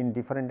in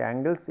different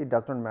angles, it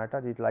does not matter,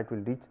 it light will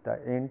reach the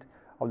end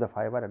of the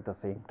fiber at the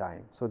same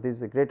time. So, this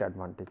is a great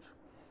advantage.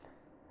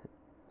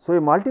 So, a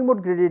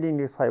multimode gradient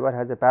index fiber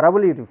has a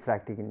parabolic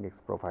refractive index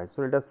profile.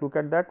 So, let us look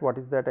at that, what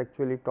is that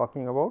actually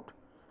talking about.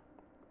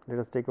 Let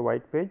us take a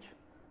white page,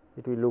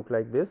 it will look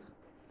like this.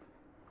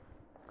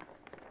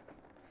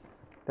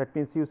 That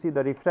means, you see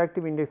the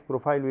refractive index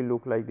profile will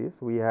look like this.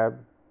 We have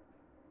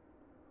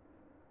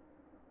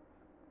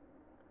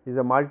is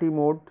a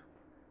multi-mode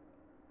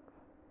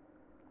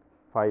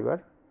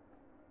fiber.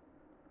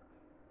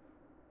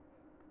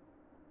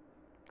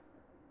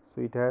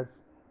 So, it has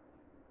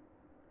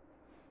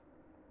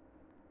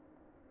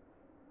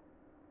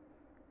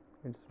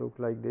it looks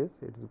like this,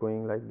 it is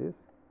going like this.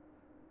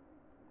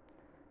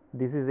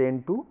 This is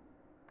N2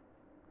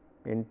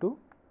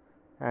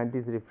 and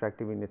this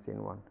refractive index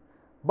N1.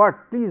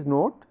 But please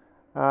note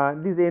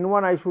this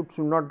N1 I should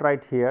not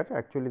write here,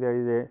 actually there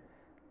is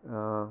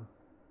a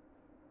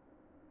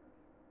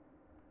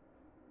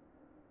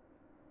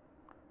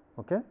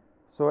okay.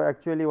 So,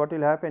 actually what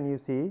will happen, you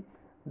see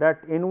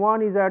that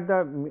N1 is at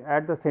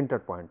the center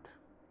point.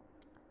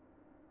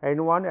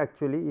 N1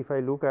 actually if I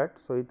look at,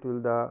 so it will,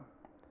 the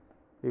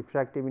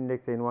refractive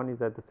index N1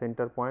 is at the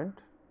center point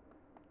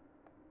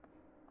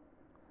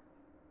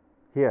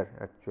here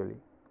actually.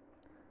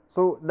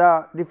 So,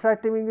 the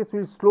refractive index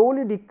will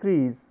slowly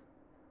decrease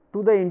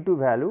to the N2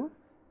 value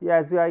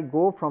as I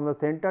go from the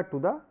center to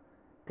the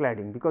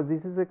cladding, because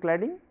this is a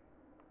cladding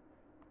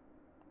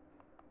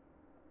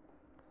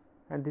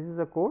and this is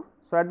a core.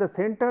 So, at the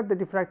center the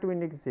refractive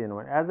index is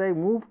N1. As I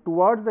move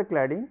towards the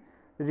cladding,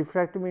 the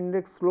refractive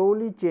index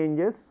slowly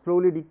changes,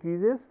 slowly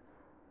decreases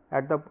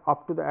at the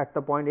at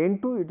the point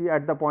N2, it is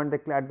at the point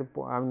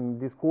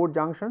these core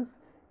junctions,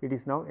 it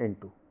is now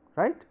N2,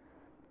 right.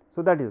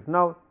 So, that is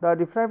now the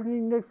refractive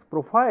index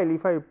profile,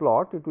 if I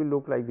plot, it will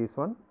look like this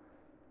one,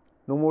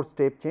 no more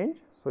step change.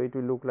 So, it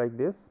will look like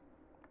this.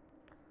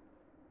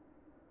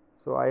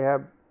 So, I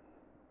have,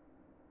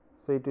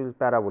 so it is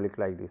parabolic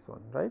like this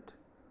one, right.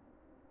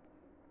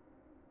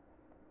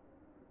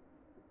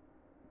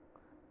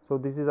 So,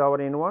 this is our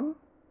N1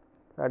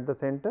 at the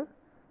center.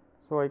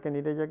 So, I can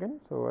erase again.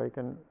 So, I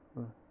can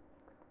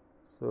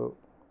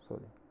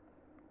sorry,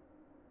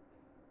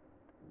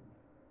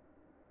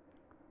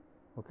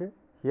 okay.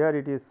 Here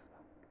it is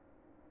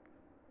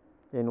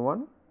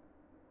N1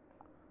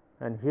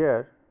 and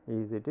here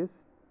is it is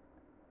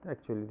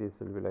actually this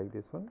will be like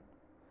this one,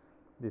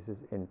 this is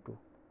N2,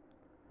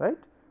 right.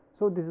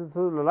 So, this is,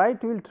 so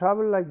light will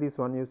travel like this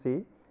one, you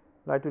see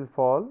light will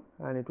fall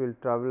and it will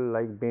travel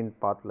like bent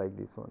path like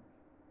this one,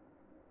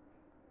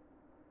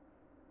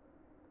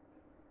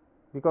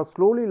 because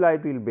slowly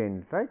light will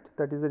bend, right.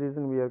 That is the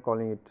reason we are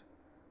calling it.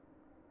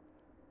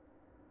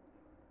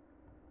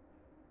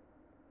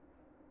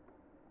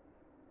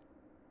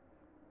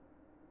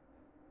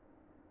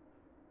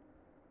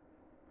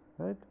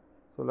 Right.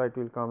 So, light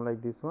will come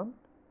like this one.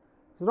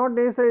 It is not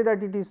necessary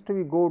that it is to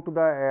be go to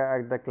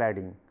the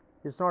cladding,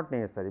 it is not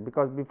necessary,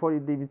 because before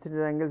the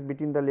incident angles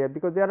between the layer,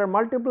 because there are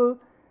multiple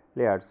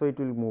layers. So, it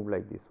will move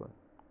like this one,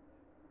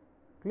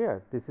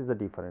 clear. This is the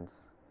difference.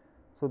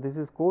 So, this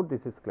is core,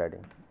 this is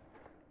cladding,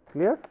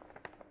 clear.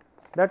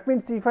 That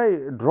means, if I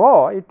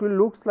draw, it will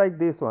looks like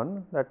this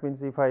one. That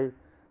means, if I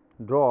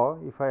draw,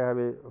 if I have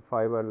a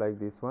fiber like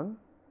this one,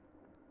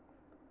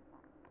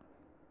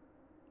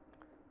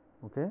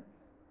 okay.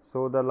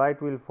 So, the light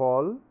will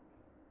fall,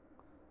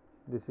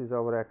 this is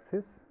our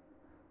axis.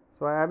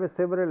 So, I have a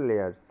several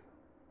layers.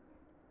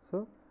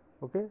 So,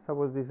 okay,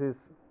 suppose this is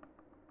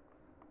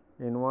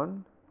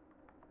N1,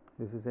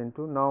 this is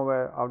N2. Now,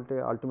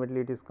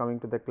 ultimately it is coming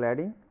to the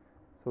cladding.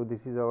 So, this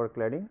is our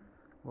cladding,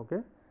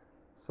 okay.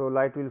 So,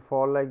 light will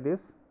fall like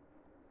this,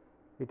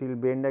 it will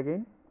bend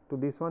again to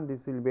this one, this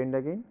will bend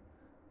again,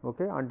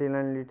 okay, until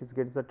and it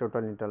gets the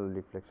total internal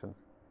reflections,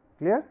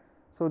 clear.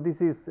 So,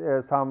 this is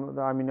some,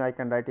 I mean I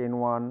can write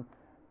N1,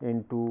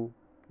 N2,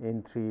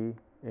 N3,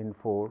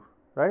 N4,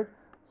 right.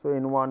 So,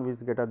 N1 is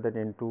greater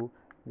than N2,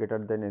 greater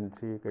than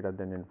N3, greater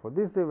than N4.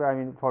 This is, I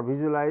mean, for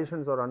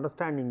visualizations or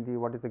understanding the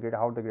what is the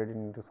how the gradient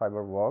index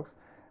fiber works,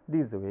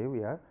 this is the way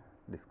we are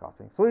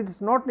discussing. So, it is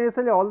not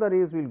necessarily all the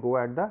rays will go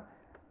at the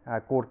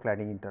core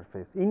cladding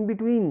interface. In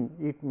between,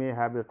 it may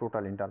have a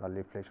total internal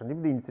reflection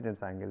if the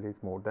incidence angle is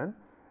more than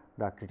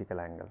the critical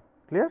angle,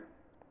 clear.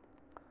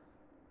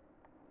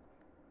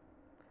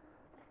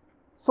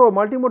 So,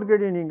 multimode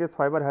gradient index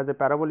fiber has a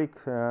parabolic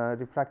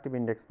refractive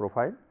index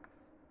profile.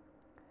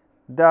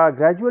 The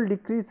gradual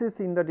decreases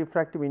in the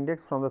refractive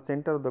index from the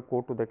center of the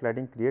core to the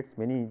cladding creates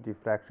many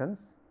diffractions.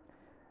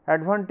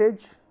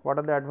 Advantage, what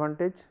are the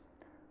advantage?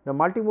 The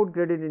multimode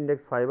gradient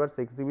index fibers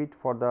exhibit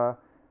for the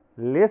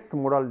less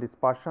modal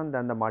dispersion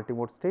than the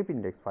multimode step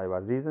index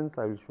fiber. Reasons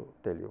I will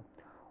tell you.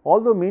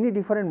 Although many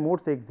different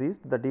modes exist,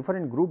 the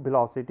different group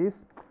velocities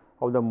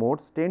of the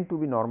modes tend to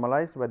be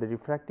normalized by the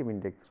refractive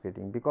index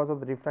gradient, because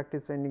of the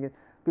refractive index,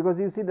 because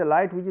you see the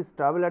light which is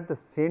travel at the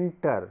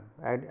center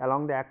and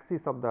along the axis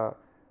of the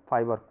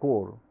fiber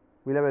core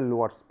will have a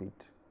lower speed.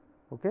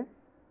 Okay.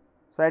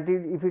 So,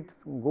 if it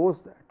goes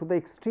to the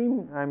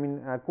extreme, I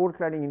mean core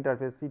cladding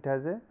interface, it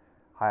has a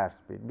higher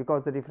speed,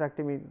 because the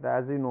refractive,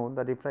 as you know,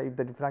 if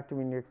the refractive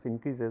index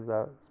increases,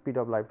 the speed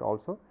of light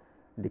also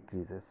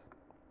decreases.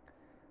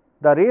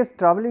 The rays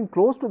traveling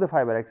close to the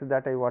fiber axis,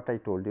 that what I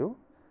told you,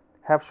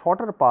 have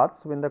shorter paths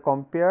when they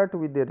compared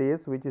with the rays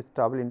which is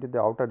travel into the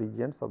outer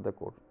regions of the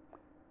core.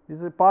 This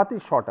path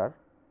is shorter,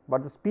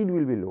 but the speed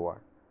will be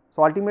lower.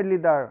 So, ultimately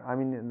the, I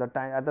mean the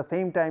time at the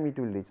same time it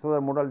will reach. So,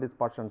 the modal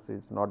dispersion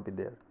is not be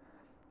there,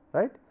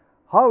 right.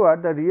 However,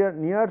 the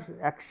near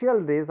axial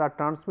rays are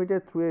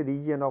transmitted through a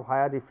region of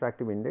higher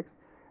refractive index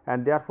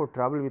and therefore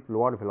travel with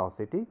lower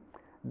velocity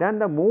than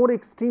the more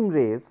extreme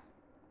rays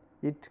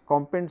it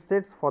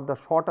compensates for the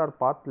shorter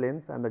path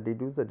lengths and the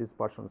reduce the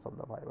dispersions of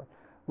the fiber,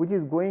 which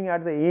is going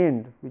at the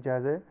end, which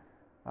has a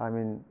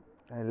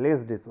less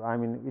it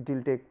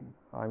will take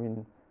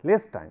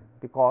less time,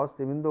 because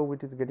even though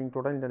it is getting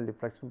total internal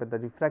reflection, but the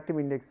refractive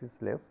index is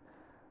less.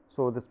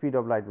 So, the speed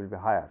of light will be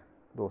higher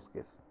those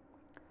cases.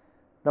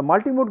 The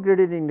multimode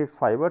gradient index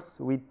fibers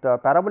with the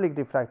parabolic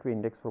refractive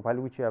index profile,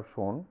 which I have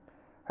shown,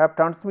 have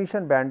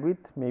transmission bandwidth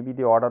may be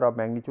the order of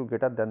magnitude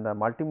greater than the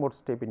multimode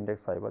step index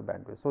fiber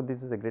bandwidth. So,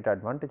 this is a great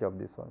advantage of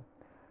this one.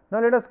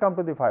 Now, let us come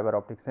to the fiber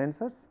optic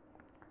sensors.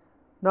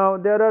 Now,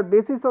 there are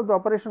basis of the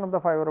operation of the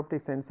fiber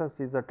optic sensors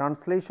is the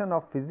translation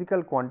of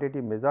physical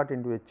quantity measured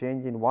into a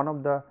change in one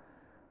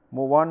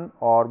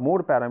or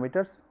more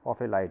parameters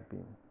of a light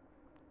beam.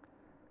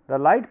 The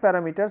light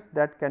parameters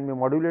that can be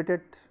modulated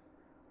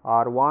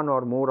are one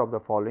or more of the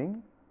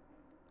following: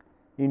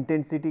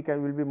 intensity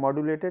will be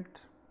modulated,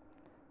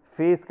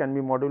 phase can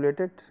be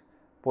modulated,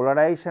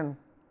 polarization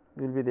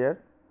will be there,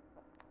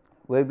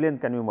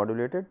 wavelength can be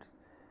modulated,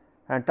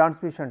 and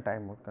transmission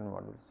time can be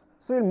modulated.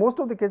 So, in most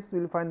of the cases we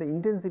will find the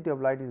intensity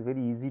of light is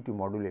very easy to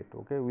modulate.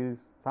 Okay,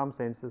 some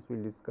sensors we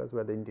will discuss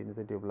where the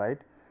intensity of light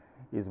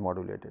is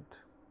modulated.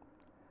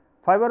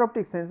 Fiber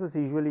optic sensors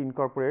usually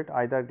incorporate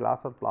either glass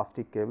or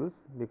plastic cables,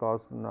 because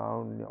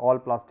now all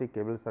plastic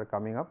cables are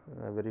coming up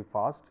very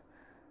fast.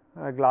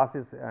 Glass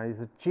is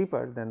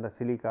cheaper than the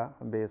silica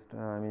based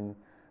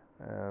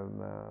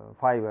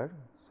fiber.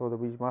 So,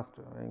 we must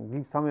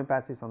give some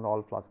emphasis on the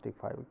all plastic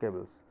fiber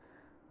cables,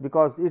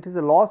 because it is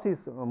a loss is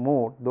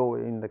more though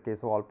in the case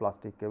of all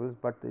plastic cables,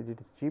 but it is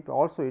cheap.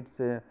 Also,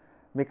 its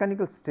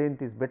mechanical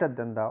strength is better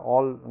than the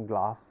all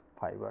glass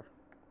fiber.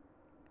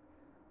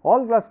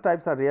 All glass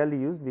types are rarely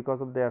used because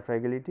of their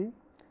fragility,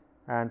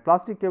 and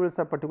plastic cables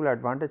have particular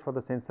advantage for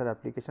the sensor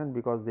application,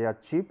 because they are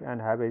cheap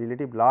and have a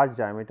relative large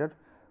diameter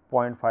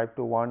 0.5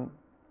 to 1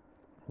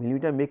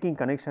 millimeter, making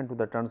connection to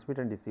the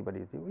transmitter and receiver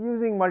easy.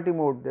 Using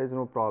multimode, there is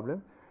no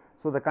problem.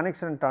 So, the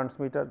connection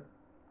transmitter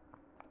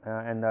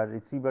and the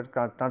receiver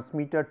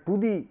transmitter to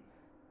the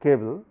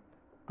cable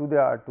to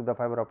the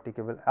fiber optic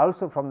cable,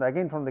 also from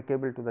the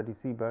cable to the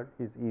receiver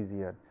is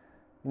easier.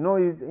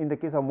 In the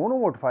case of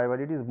monomode fiber,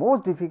 it is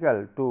most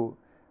difficult to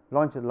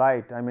launch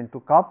light, to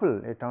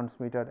couple a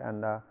transmitter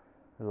and the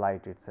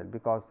light itself,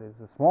 because there is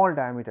a small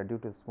diameter, due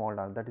to small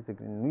diameter, that is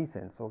a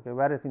nuisance. Okay.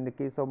 Whereas, in the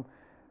case of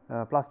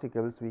plastic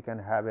cables, we can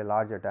have a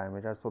larger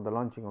diameter. So, the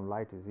launching of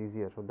light is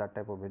easier. So, that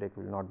type of headache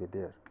will not be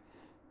there.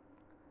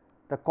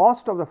 The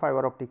cost of the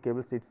fiber optic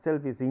cables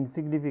itself is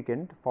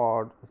insignificant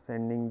for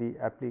sending the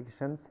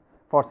applications,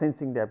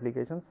 sensing the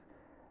applications,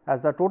 as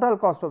the total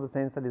cost of the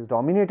sensor is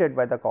dominated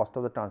by the cost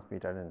of the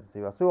transmitter and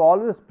receiver. So,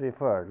 always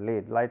prefer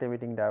light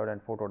emitting diode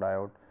and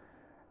photodiode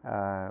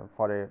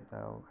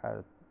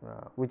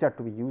which are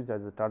to be used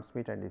as a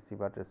transmitter and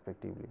receiver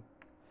respectively.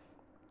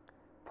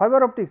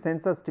 Fiber optic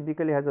sensors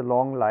typically has a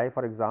long life.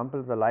 For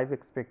example, the life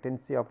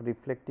expectancy of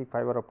reflective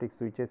fiber optic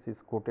switches is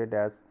quoted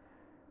as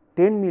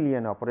 10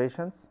 million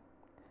operations.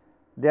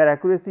 Their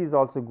accuracy is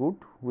also good,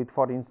 with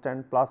for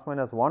instance plus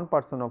minus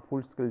 1% of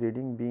full scale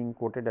reading being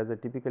quoted as a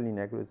typical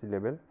inaccuracy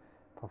level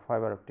for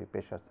fiber optic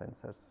pressure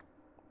sensors.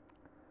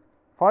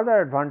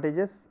 Further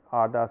advantages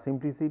are the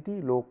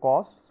simplicity, low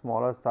cost,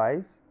 smaller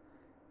size,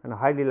 and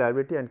high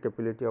reliability and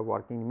capability of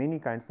working in many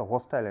kinds of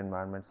hostile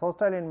environments.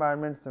 Hostile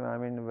environments,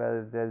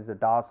 where there is a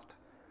dust,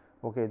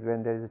 okay,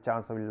 when there is a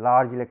chance of a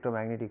large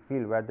electromagnetic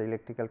field where the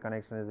electrical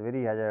connection is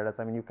very hazardous.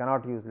 You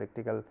cannot use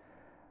electrical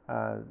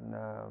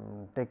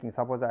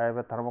suppose I have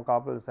a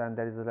thermocouples and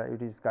there is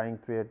it is going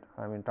through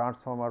a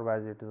transformer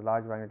where it is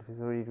large magnetic field,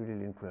 so it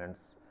will influence,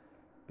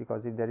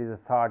 because if there is a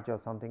surge or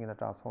something in the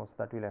transformers,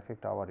 that will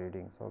affect our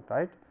reading. So,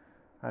 right,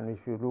 and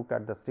if you look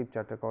at the strip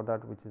chart recorder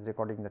which is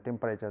recording the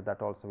temperature,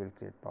 that also will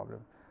create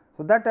problem.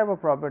 So, that type of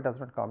problem does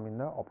not come in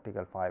the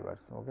optical fibers.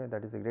 Okay,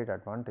 that is a great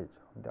advantage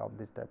of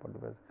this type of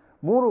device.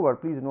 Moreover,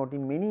 please note,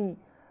 in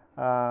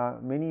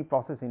many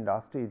process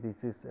industry,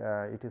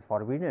 it is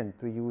forbidden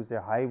to use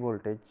a high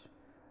voltage,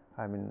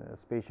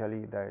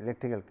 especially the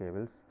electrical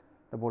cables.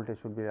 The voltage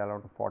should be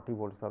around 40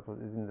 volts,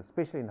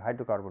 especially in the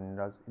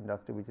hydrocarbon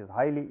industry, which is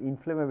highly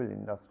inflammable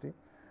industry.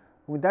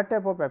 With that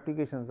type of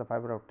applications, the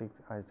fiber optic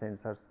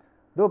sensors,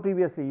 though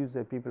previously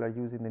people are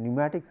using the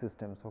pneumatic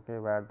systems, okay,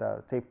 where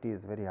the safety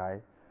is very high,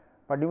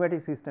 but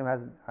pneumatic system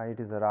has it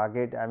is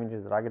rugged, it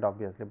is rugged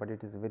obviously, but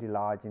it is very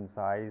large in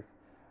size.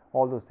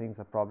 All those things,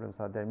 the problems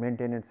are there,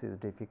 maintenance is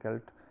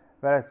difficult,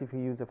 whereas if you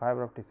use a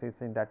fiber optic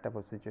sensor in that type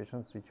of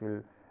situations, which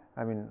will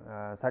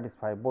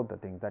satisfy both the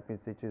things. That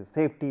means,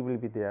 safety will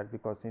be there,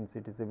 because since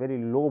it is a very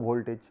low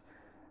voltage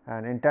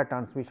and entire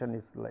transmission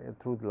is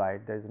through the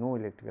light, there is no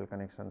electrical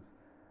connections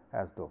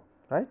as though,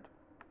 right.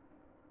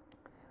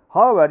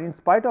 However, in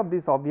spite of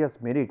these obvious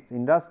merits,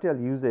 industrial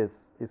uses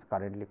is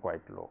currently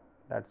quite low,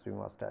 that we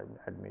must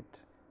admit,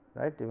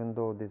 right, even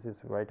though this is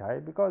quite high,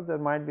 because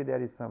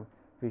there is some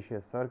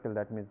vicious circle.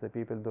 That means, the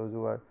people those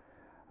who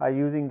are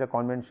using the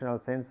conventional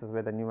sensors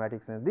with the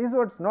pneumatic sensors, these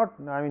was not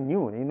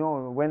new.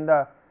 When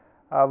the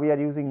we are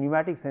using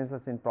pneumatic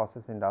sensors in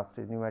process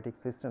industry, pneumatic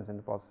systems in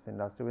the process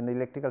industry. When the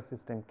electrical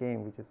system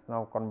came, which is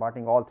now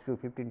converting all 3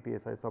 to 15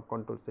 psi sub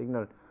control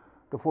signal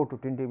to 4 to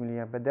 20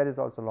 milliampere, there is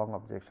also long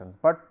objections.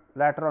 But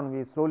later on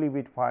we slowly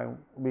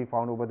we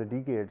found over the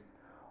decades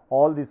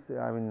all these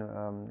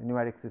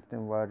pneumatic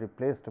system were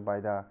replaced by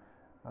the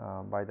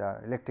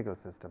electrical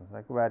systems,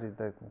 like where is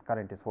the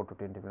current is 4 to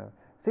 20 milliampere.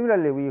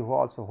 Similarly, we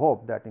also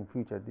hope that in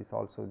future this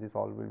all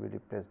will be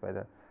replaced by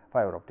the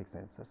fiber optic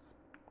sensors.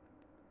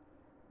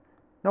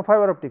 Now,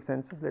 fiber optic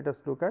sensors, let us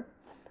look at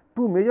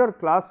two major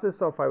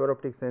classes of fiber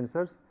optic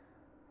sensors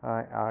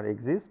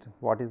exist.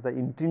 What is the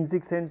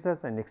intrinsic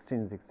sensors and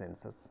extrinsic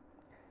sensors?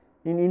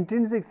 In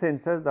intrinsic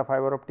sensors, the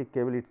fiber optic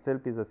cable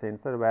itself is a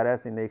sensor,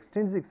 whereas in the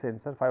extrinsic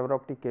sensor, fiber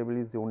optic cable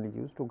is only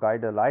used to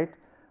guide the light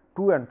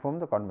to and from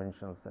the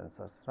conventional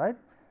sensors, right.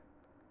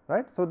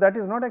 So, that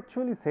is not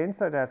actually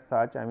sensor as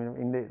such. I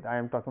mean, I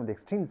am talking about the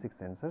extrinsic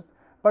sensors,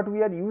 but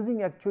we are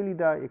using actually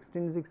the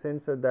extrinsic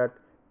sensor, that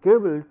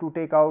cable, to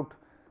take out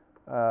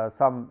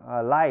some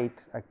light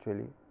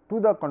actually to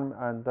the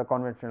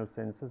conventional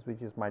sensors,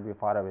 which is might be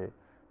far away,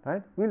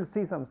 right. We will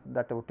see some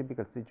that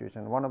typical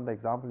situation. One of the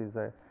example is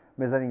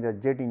measuring the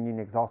jet engine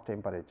exhaust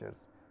temperatures.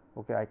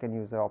 Okay, I can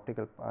use a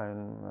optical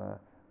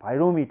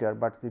pyrometer,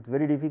 but it is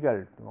very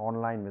difficult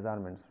online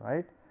measurements,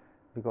 right,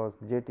 because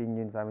jet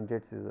engines,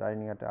 jets is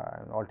running at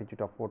an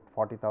altitude of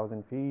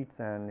 40,000 feet,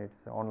 and its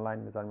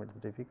online measurement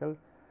is difficult.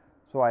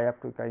 So, I have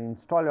to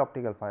install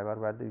optical fiber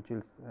where which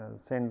will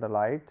send the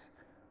light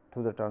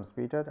to the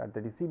transmitter. At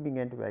the receiving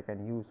end, I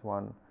can use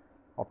one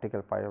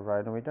optical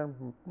pyrometer,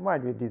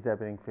 might be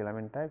disappearing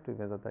filament type, to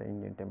measure the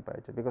engine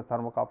temperature, because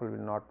thermocouple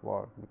will not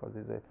work, because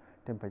the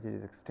temperature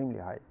is extremely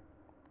high.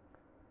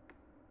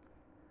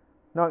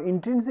 Now,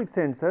 intrinsic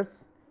sensors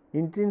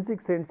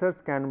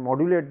can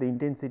modulate the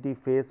intensity,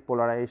 phase,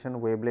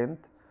 polarization, wavelength,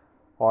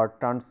 or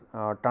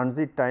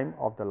transit time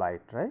of the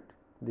light, right.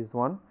 This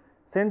one.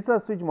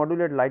 Sensors which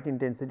modulate light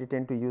intensity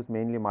tend to use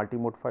mainly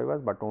multimode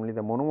fibers, but only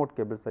the monomode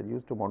cables are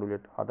used to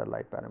modulate other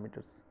light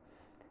parameters.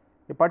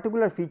 A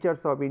particular features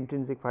of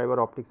intrinsic fiber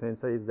optic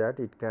sensor is that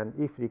it can,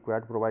 if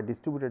required, provide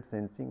distributed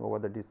sensing over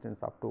the distance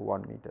up to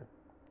 1 meter.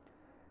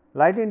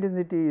 Light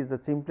intensity is the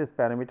simplest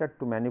parameter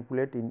to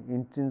manipulate in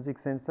intrinsic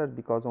sensor,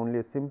 because only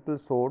a simple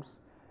source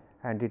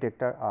and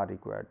detector are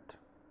required,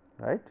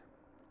 right.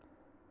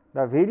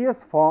 The various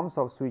forms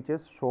of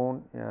switches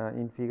shown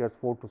in figures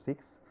 4 to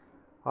 6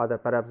 are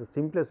perhaps the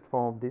simplest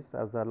form of this,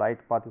 as the light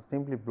path is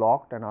simply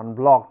blocked and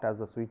unblocked as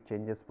the switch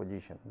changes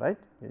position, right,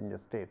 in the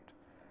state.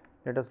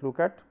 Let us look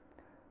at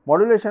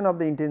modulation of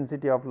the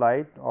intensity of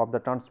light of the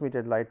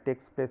transmitted light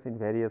takes place in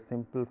various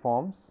simple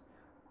forms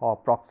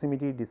of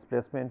proximity,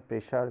 displacement,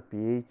 pressure,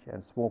 pH,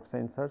 and smoke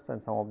sensors,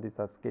 and some of these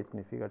are sketched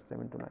in figure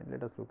 7 to 9.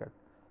 Let us look at.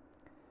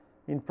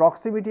 In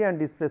proximity and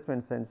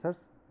displacement sensors,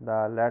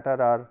 the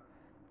latter are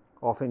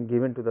often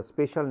given to the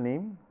special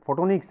name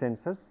photonic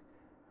sensors,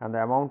 and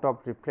the amount of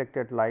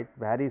reflected light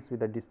varies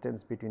with the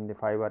distance between the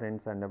fiber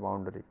ends and the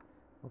boundary.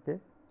 Okay.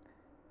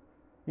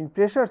 In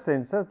pressure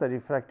sensors, the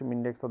refractive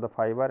index of the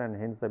fiber and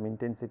hence the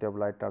intensity of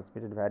light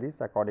transmitted varies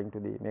according to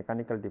the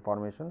mechanical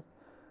deformations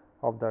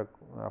of the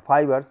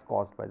fibers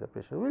caused by the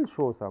pressure. We will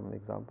show some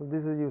example.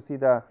 This is, you see,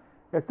 a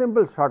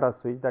simple shutter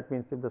switch. That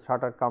means, if the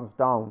shutter comes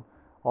down,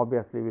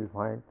 obviously we will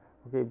find,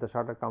 okay, if the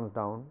shutter comes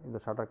down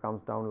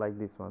like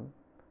this one,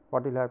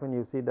 what will happen?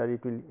 You see that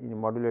it will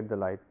modulate the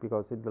light,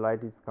 because if the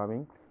light is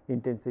coming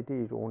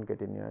intensity, it will not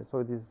get any.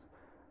 So, this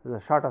is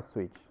a shutter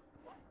switch.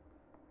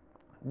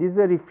 This is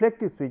a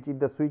reflective switch. If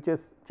the switches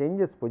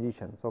changes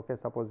positions, okay,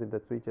 suppose if the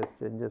switches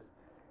changes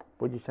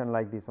position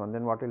like this one,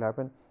 then what will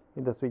happen?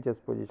 If the switches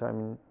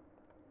position,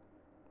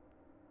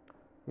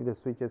 if the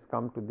switches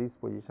come to this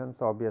position,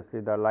 so obviously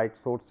the light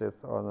sources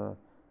or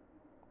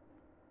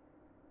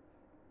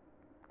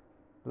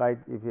the light,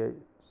 if you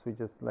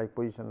switches like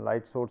position,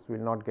 light source will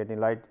not get any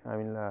light,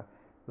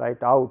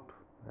 light out.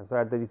 So,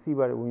 at the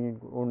receiver we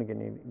won't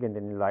get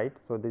any light.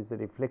 So, this is a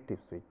reflective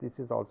switch. This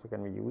is also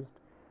can be used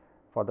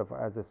for the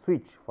as a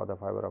switch for the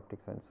fiber optic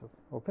sensors.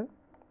 Okay.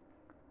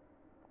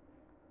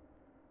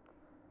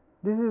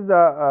 This is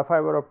the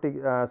fiber optic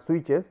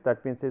switches.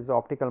 That means, it is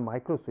optical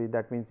micro switch.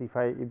 That means,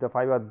 if the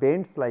fiber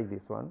bends like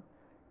this one,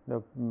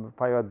 the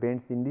fiber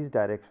bends in this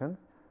direction.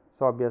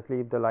 So,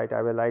 obviously, if the light, I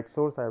have a light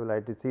source, I have a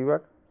light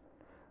receiver.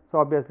 So,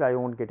 obviously, I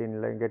won't get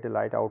a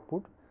light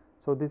output.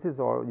 So, this is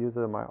all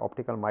uses my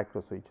optical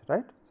micro switch,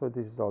 right. So,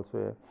 this is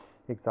also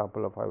a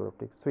example of fiber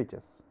optic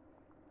switches.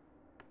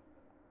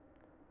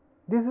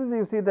 This is,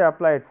 you see, the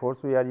applied force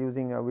we are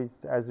using, which,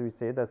 as we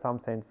say, the some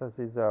sensors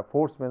is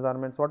force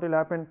measurements. What will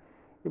happen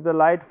if the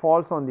light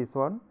falls on this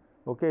one?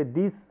 Okay,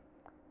 this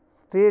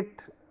straight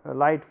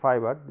light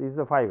fiber, this is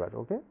the fiber.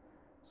 Okay.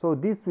 So,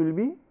 this will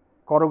be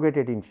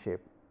corrugated in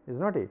shape, is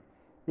not it?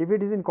 If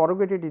it is in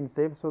corrugated in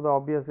shape, so the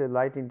obviously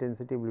light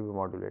intensity will be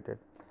modulated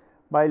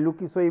by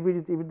looking. So,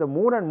 if the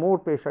more and more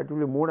pressure, it will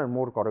be more and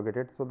more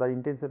corrugated. So, the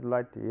intensity of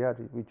light here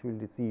which will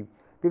receive,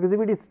 because if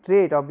it is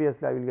straight,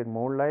 obviously I will get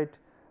more light.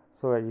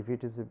 So, if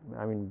it is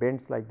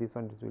bends like this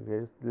one, it will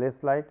get less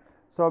light.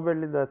 So,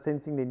 obviously, the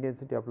sensing the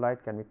intensity of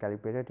light can be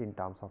calibrated in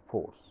terms of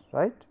force,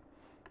 right.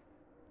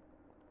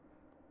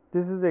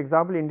 This is the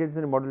example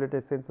intensity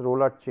modulated sensor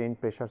roller chain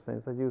pressure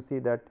sensor. You see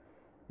that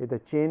if the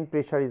chain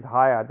pressure is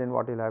higher, then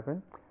what will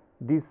happen?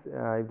 This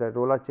if the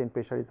roller chain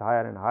pressure is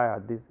higher and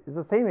higher, this is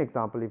the same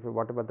example. If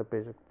whatever the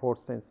pressure force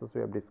sensors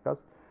we have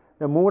discussed,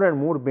 the more and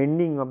more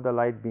bending of the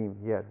light beam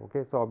here.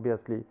 Okay, so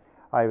obviously,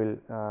 I will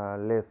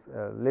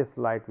less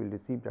light will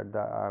receive at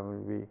the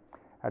will be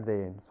at the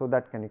end. So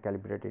that can be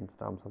calibrated in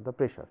terms of the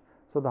pressure.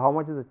 So the how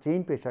much is the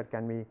chain pressure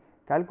can be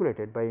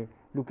calculated by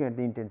looking at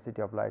the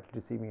intensity of light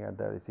receiving at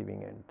the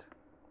receiving end.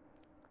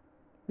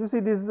 You see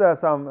this is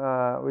some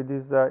with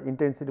this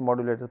intensity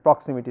modulators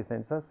proximity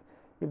sensors.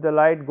 If the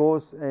light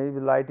goes, if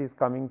the light is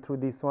coming through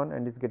this one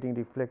and is getting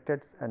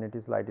reflected and it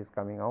is light is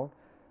coming out.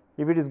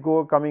 If it is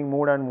coming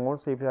more and more,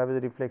 so if you have a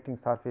reflecting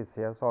surface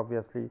here, so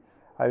obviously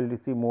I will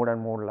receive more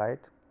and more light.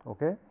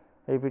 Okay.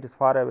 If it is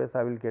far away, so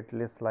I will get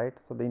less light.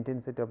 So the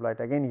intensity of light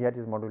again here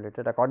is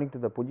modulated according to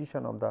the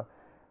position of the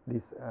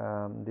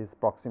these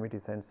proximity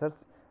sensors,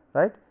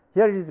 right.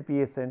 Here it is the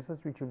pH sensors,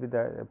 which will be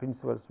the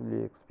principles will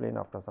be explained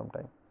after some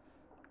time.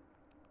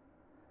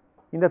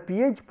 In the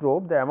pH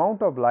probe, the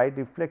amount of light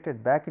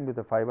reflected back into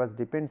the fibers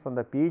depends on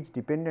the pH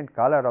dependent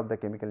color of the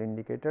chemical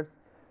indicators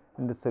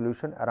in the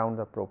solution around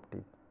the probe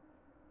tip,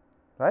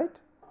 right.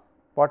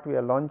 What we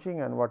are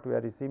launching and what we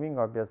are receiving,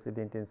 obviously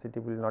the intensity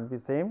will not be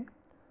same.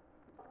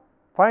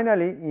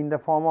 Finally, in the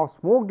form of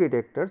smoke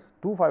detectors,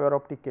 two fiber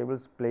optic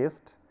cables placed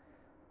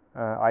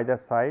either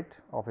side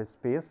of a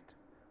space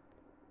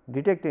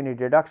detect any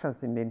reductions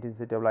in the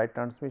intensity of light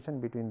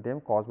transmission between them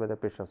caused by the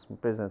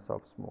presence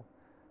of smoke.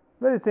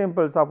 Very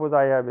simple. Suppose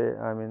I have a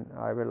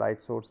I have a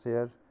light source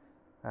here,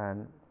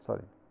 and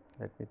sorry,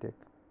 let me take.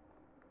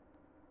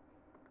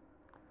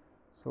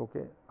 So,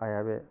 okay, I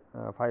have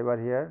a fiber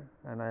here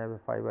and I have a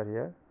fiber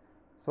here.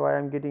 So, I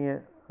am getting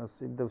if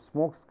the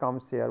smoke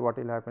comes here, what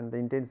will happen? The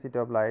intensity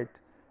of light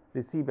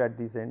received at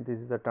this end, this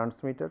is the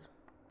transmitter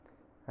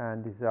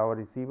and this is our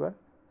receiver.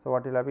 So,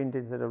 what will happen?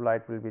 Intensity of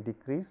light will be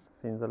decreased,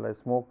 since the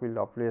smoke will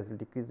obviously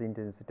decrease the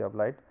intensity of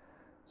light.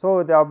 So,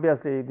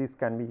 obviously this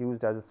can be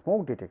used as a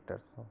smoke detector.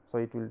 So,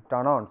 it will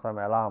turn on some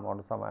alarm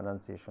or some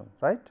annunciation,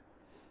 right.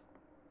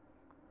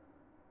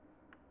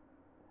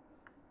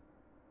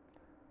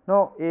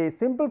 Now, a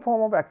simple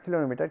form of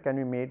accelerometer can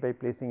be made by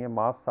placing a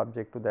mass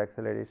subject to the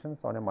accelerations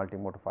on a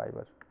multimode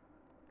fiber.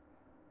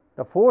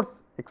 The force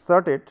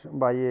exerted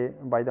by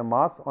the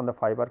mass on the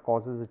fiber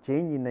causes a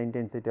change in the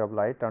intensity of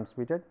light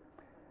transmitted,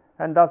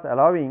 and thus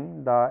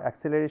allowing the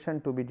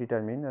acceleration to be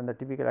determined, and the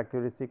typical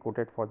accuracy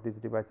quoted for this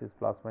device is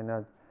plus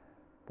minus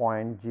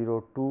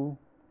 0.02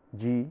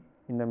 g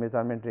in the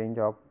measurement range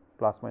of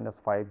plus minus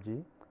 5 g.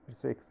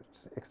 It is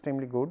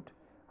extremely good,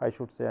 I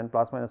should say, and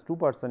plus minus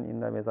 2% in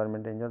the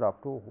measurement range of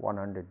up to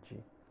 100 g.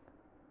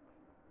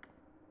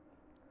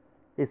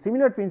 A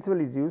similar principle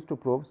is used to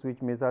probes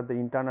which measure the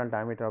internal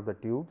diameter of the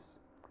tubes.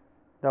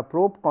 The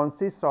probe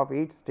consists of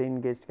 8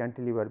 strain gauge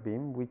cantilever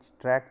beam which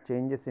track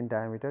changes in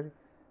diameter,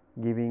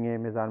 giving a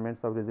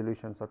measurements of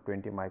resolutions of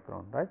 20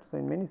 micron, right. So,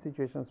 in many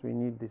situations we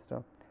need this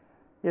term.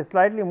 A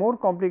slightly more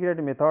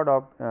complicated method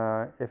of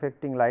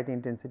affecting light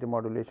intensity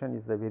modulation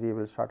is the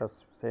variable shutter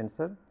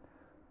sensor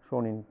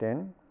shown in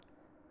 10,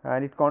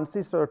 and it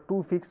consists of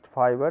 2 fixed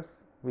fibers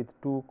with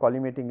 2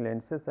 collimating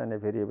lenses and a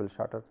variable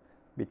shutter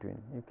between.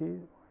 Okay.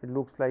 It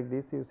looks like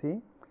this, you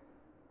see.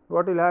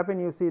 What will happen?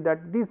 You see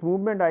that this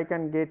movement I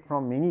can get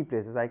from many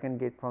places. I can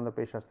get from the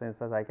pressure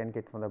sensors, I can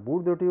get from the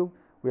Bourdeau tube.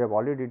 We have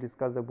already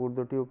discussed the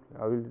Bourdeau tube,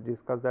 I will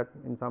discuss that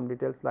in some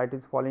details. Light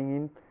is falling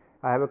in,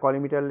 I have a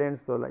collimator lens.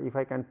 So, if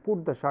I can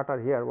put the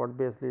shutter here, what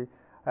basically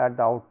at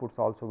the outputs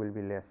also will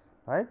be less,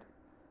 right,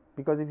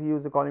 because if you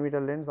use the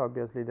collimator lens,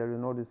 obviously there is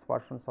no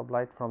dispersions of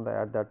light from the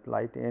at that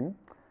light end.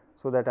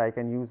 So, that I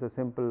can use a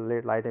simple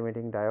light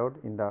emitting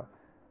diode in the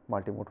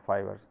multimode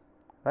fibers,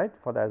 right,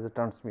 for that as a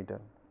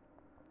transmitter.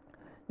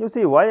 You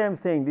see why I am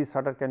saying this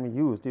shutter can be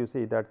used. You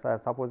see that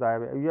suppose I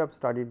have you have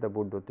studied the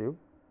Bourdeau tube.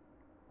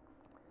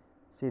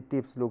 See,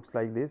 tips looks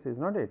like this, is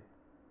not it.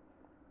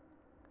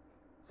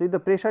 So, if the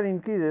pressure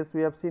increases,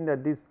 we have seen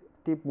that this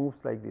tip moves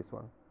like this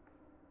one.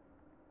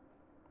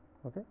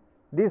 Okay.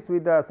 This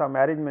with some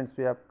arrangements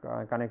we have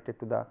connected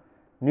to the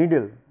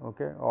needle,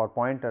 okay, or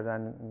pointer,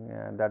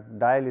 and that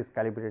dial is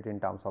calibrated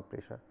in terms of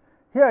pressure.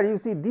 Here you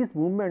see this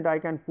movement I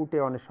can put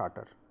on a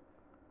shutter,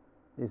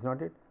 is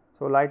not it.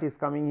 So, light is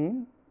coming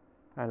in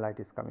and light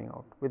is coming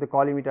out with the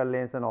collimator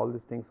lens and all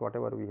these things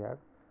whatever we have.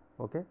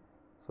 Okay.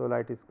 So,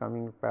 light is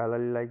coming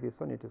parallelly like this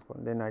one, it is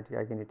then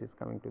again it is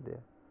coming to there,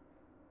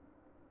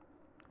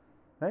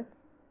 right.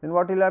 Then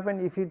what will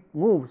happen if it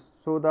moves?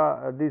 So,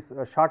 the this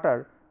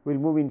shutter will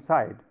move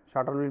inside,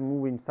 shutter will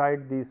move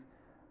inside this,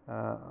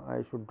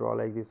 I should draw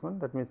like this one.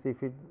 That means, if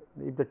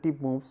the tip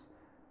moves,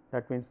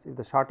 that means if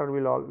the shutter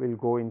will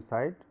go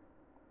inside.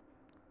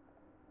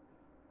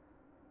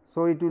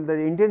 So, it will the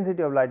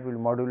intensity of light will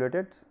modulate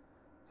it.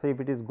 So, if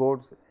it is goes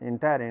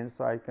entire end,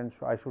 so I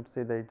should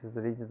say that it is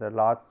reaching the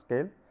large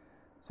scale.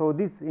 So,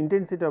 this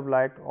intensity of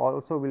light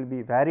also will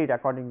be varied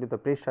according to the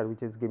pressure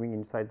which is giving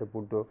inside the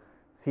Bourdeau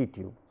C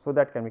tube. So,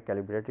 that can be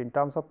calibrated in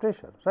terms of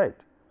pressure, right.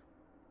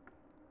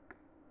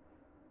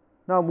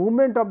 Now,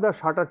 movement of the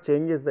shutter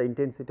changes the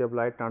intensity of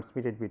light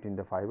transmitted between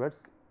the fibers.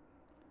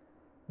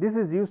 This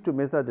is used to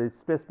measure the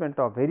displacement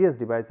of various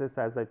devices,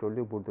 as I told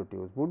you, Bourdeau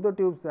tubes. Bourdeau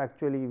tubes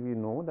actually we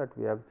know that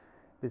we have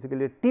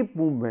basically a tip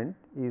movement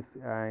is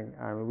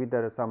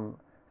with some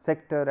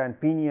sector and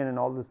pinion and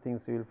all those things,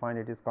 you will find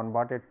it is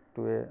converted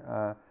to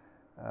a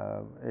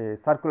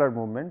circular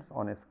movements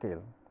on a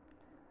scale,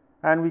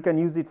 and we can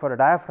use it for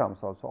diaphragms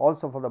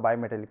also for the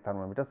bimetallic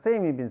thermometer.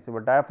 Same in principle,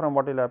 diaphragm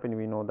what will happen,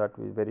 we know that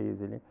very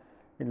easily.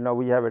 Now,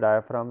 we have a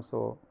diaphragm.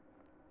 So,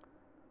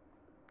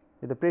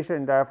 if the pressure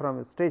in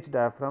diaphragm is stretched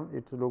diaphragm,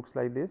 it looks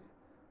like this.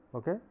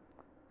 Okay.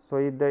 So,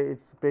 if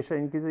its pressure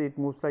increases, it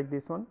moves like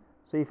this one.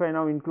 So, if I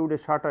now include a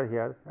shutter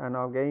here, and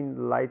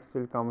again lights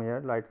will come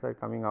here, lights are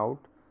coming out,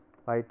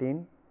 light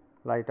in,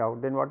 light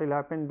out, then what will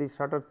happen, the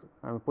shutters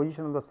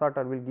position of the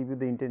shutter will give you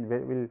the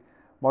will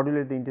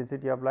modulate the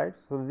intensity of light.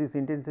 So, this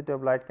intensity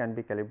of light can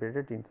be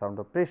calibrated in terms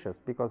of pressures,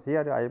 because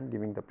here I am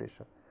giving the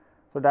pressure.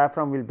 So,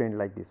 diaphragm will bend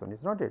like this one,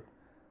 is not it.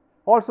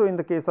 Also, in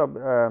the case of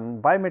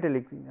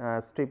bimetallic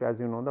strip, as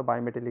you know, the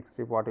bimetallic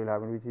strip what will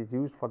happen, which is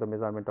used for the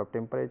measurement of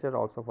temperature,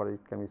 also for it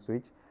can be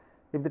switched.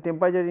 If the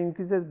temperature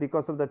increases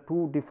because of the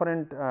two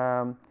different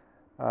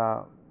alpha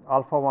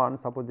 1,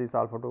 suppose this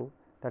alpha 2,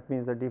 that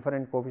means the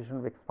different coefficient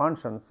of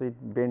expansion. So,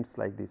 it bends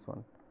like this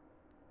one,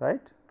 right.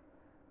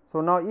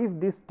 So, now if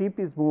this tip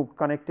is moved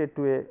connected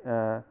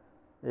to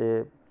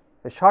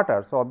a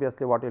shutter, so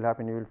obviously what will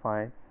happen, you will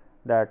find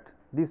that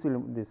this will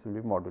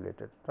be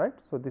modulated, right.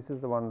 So, this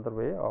is the one other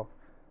way of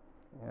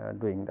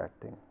doing that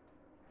thing.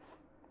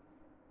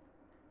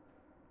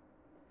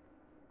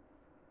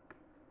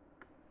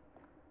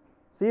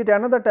 See,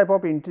 another type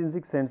of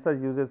intrinsic sensor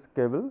uses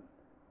cable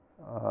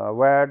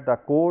where the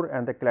core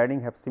and the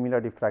cladding have similar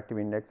diffractive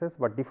indexes,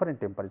 but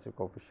different temperature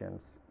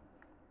coefficients.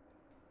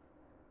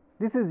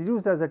 This is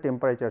used as a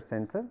temperature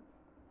sensor.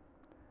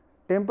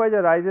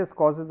 Temperature rises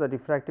causes the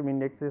diffractive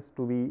indexes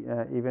to be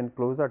even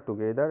closer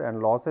together and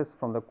losses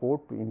from the core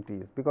to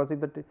increase, because if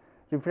the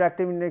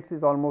refractive index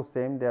is almost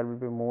same, there will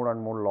be more and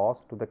more loss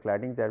to the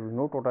cladding, there will be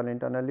no total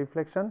internal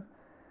reflection.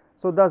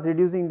 So, thus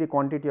reducing the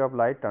quantity of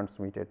light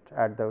transmitted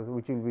at the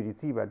which will be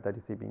received at the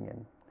receiving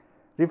end.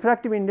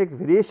 Refractive index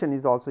variation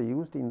is also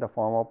used in the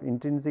form of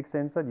intrinsic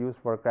sensor used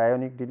for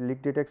cryonic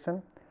leak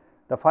detection.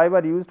 The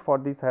fiber used for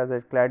this has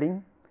a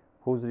cladding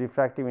whose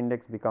refractive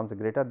index becomes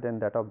greater than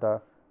that of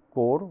the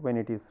core when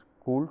it is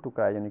cooled to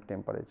cryogenic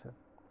temperature.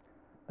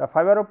 The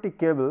fiber optic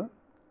cable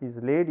is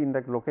laid in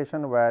the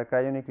location where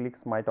cryogenic leaks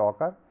might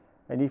occur,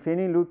 and if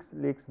any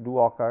leaks do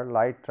occur,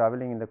 light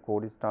travelling in the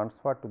core is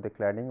transferred to the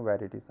cladding where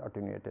it is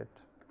attenuated.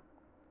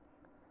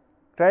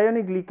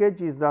 Cryogenic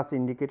leakage is thus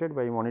indicated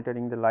by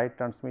monitoring the light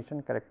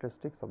transmission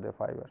characteristics of the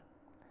fiber.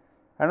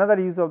 Another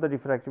use of the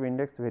refractive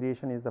index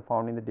variation is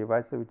found in the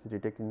devices which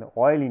detect in the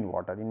oil in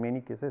water. In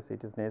many cases,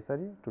 it is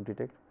necessary to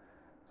detect.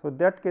 So,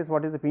 that case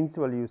what is the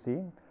principle you see?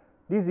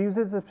 This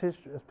uses a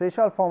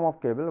special form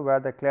of cable where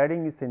the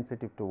cladding is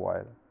sensitive to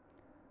oil.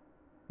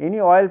 Any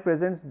oil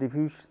presence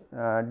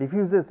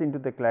diffuses into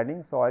the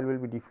cladding. So, oil will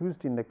be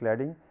diffused in the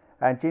cladding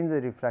and change the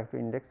refractive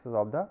indexes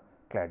of the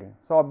cladding.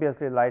 So,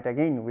 obviously, light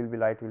again will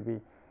be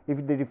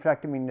if the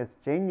refractive index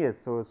changes.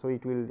 So,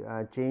 it will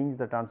change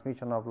the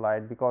transmission of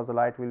light, because the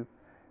light will,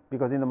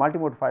 because in the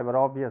multimode fiber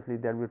obviously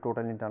there will be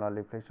total internal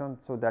reflection.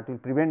 So, that will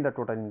prevent the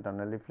total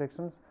internal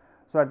reflections.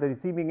 So, at the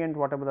receiving end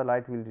whatever the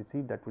light will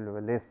receive, that will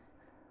have a less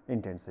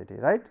intensity,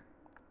 right.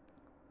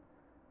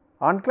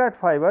 Unclad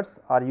fibers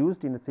are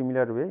used in a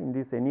similar way. In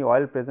this, any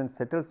oil present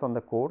settles on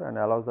the core and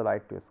allows the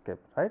light to escape,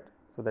 right.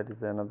 So, that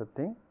is another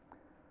thing.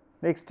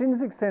 The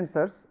extrinsic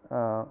sensors,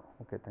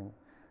 okay, thank you.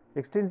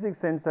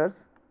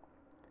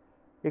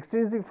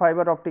 Extrinsic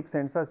fiber optic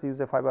sensors use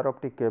a fiber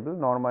optic cable,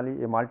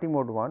 normally a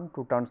multimode one,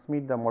 to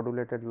transmit the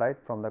modulated light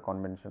from the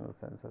conventional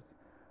sensors.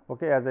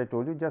 Okay, as I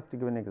told you, just to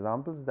give an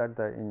examples that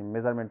the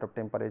measurement of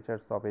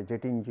temperatures of a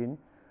jet engine,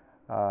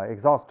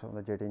 exhaust of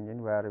the jet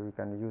engine, where we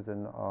can use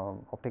an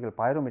optical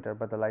pyrometer,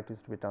 but the light is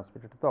to be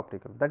transmitted to the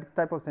optical. That is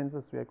type of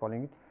sensors we are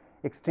calling it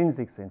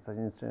extrinsic sensors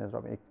instead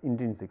of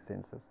intrinsic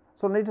sensors.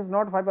 So, it is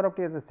not fiber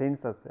optic as a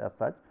sensor as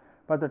such,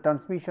 but the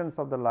transmissions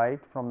of the light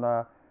from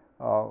the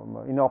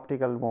in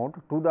optical mode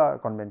to the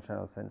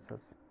conventional sensors.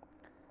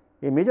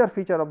 A major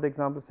feature of the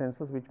example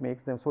sensors which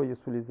makes them so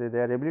useful is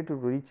their ability to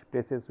reach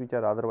places which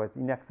are otherwise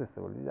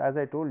inaccessible. As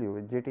I told you,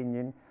 a jet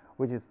engine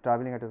which is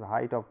traveling at a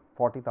height of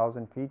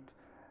 40,000 feet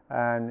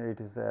and it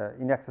is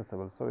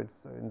inaccessible. So, it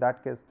is in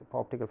that case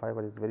optical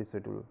fiber is very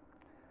suitable.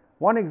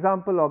 One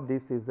example of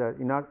this is the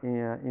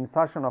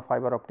insertion of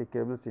fiber optic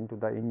cables into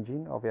the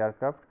engine of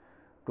aircraft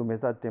to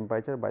measure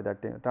temperature by the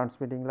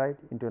transmitting light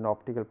into an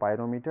optical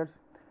pyrometers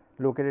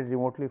located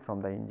remotely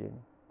from the engine.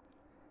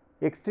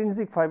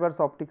 Extrinsic fibers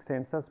optic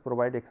sensors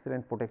provide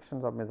excellent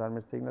protections of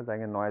measurement signals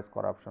against noise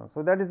corruption.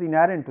 So, that is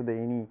inherent to the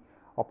any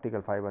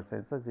optical fiber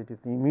sensors, it is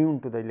immune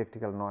to the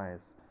electrical noise,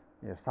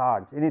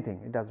 surge,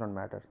 anything, it does not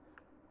matter.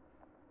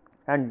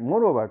 and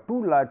moreover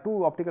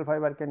two optical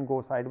fiber can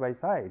go side by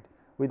side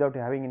without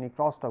having any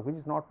crosstalk, which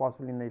is not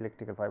possible in the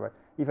electrical fiber.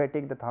 If I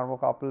take the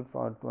thermocouple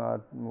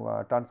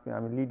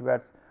lead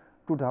wires,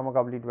 two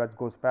thermocouple lead wires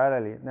goes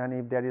parallelly, then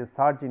if there is a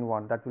surge in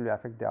one, that will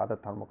affect the other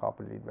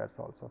thermocouple lead wires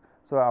also.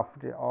 So,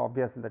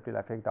 obviously, that will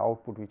affect the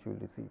output which we will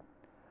receive.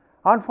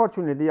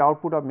 Unfortunately, the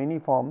output of many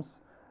forms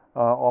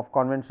of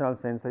conventional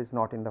sensor is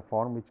not in the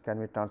form which can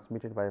be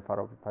transmitted by a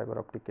fiber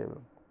optic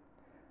cable.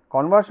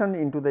 Conversion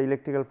into the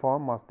electrical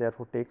form must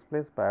therefore takes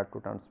place prior to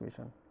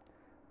transmission.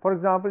 For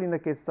example, in the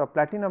case of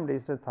platinum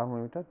resistance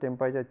thermometer,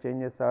 temperature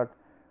changes are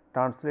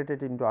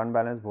translated into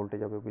unbalanced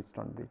voltage of a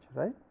Wheatstone bridge,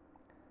 right.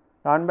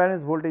 The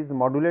unbalanced voltage is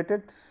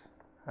modulated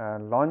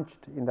and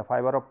launched in the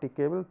fiber optic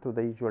cable through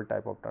the usual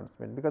type of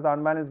transmit, because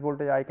unbalanced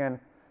voltage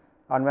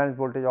unbalanced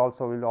voltage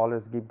also will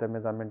always give the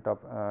measurement of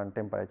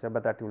temperature,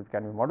 but that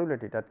can be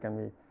modulated, that can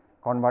be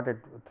converted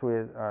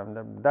through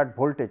a that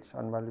voltage,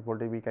 unbalanced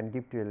voltage we can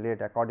give to a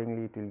LED,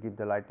 accordingly it will give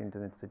the light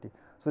intensity.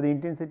 So, the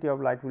intensity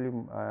of light will be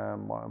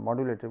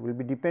modulated, will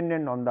be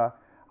dependent on the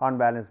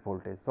unbalanced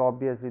voltage. So,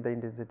 obviously, the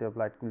intensity of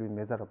light will be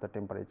measure of the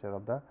temperature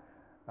of the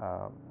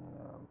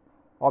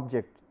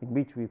object in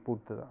which we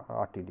put the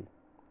RTD.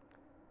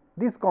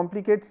 This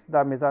complicates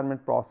the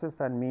measurement process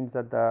and means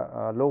that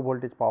the low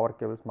voltage power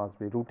cables must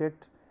be routed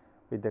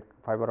with the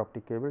fiber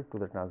optic cable to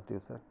the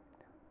transducer.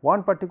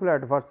 One particular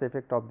adverse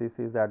effect of this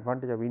is the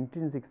advantage of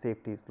intrinsic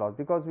safety is lost,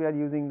 because we are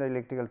using the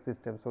electrical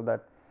system. So,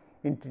 that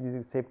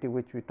intrinsic safety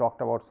which we talked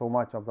about so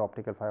much of the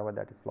optical fiber,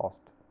 that is lost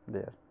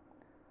there.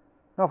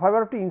 Now,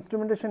 fiber optic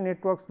instrumentation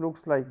networks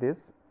looks like this,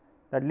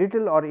 that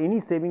little or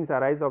any savings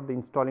arise of the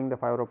installing the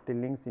fiber optic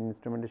links in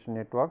instrumentation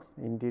networks.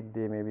 Indeed,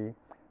 they may be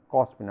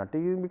cost penalty,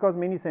 because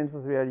many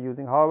sensors we are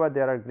using. However,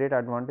 there are great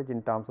advantage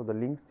in terms of the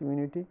links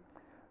immunity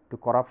to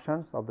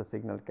corruptions of the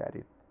signal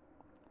carried.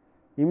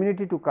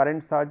 Immunity to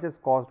current surges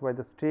caused by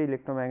the stray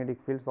electromagnetic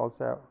fields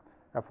also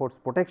affords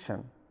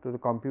protection to the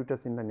computers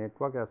in the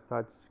network, as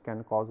such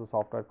can cause the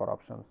software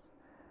corruptions.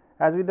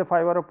 As with the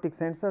fiber optic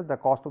sensors, the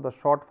cost of the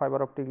short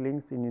fiber optic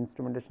links in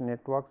instrumentation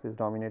networks is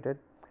dominated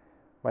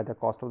by the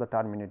cost of the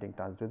terminating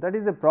transducer. That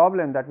is a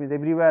problem, that means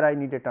everywhere I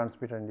need a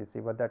transmitter and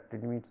receiver, that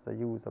limits the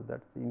use of that,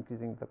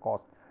 increasing the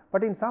cost.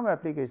 But in some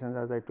applications,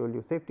 as I told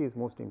you, safety is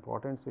most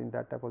important. So, in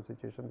that type of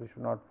situation we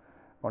should not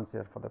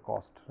consider for the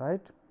cost, right.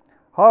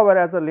 However,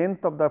 as the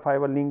length of the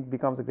fiber link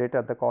becomes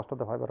greater, the cost of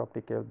the fiber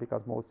optic cable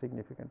becomes more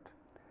significant.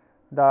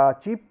 The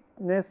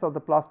cheapness of the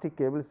plastic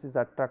cables is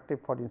attractive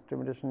for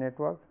instrumentation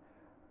network,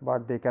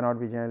 but they cannot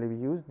be generally be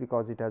used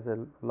because it has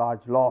a large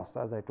loss,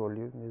 as I told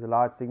you, there is a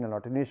large signal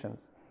attenuations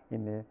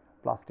in a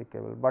plastic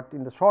cable, but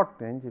in the short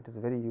range it is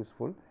very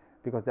useful,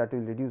 because that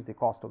will reduce the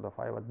cost of the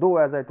fiber. Though,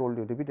 as I told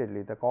you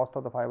repeatedly, the cost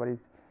of the fiber is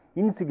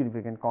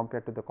insignificant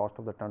compared to the cost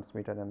of the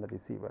transmitter and the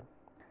receiver.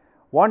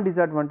 One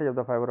disadvantage of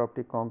the fiber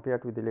optic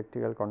compared with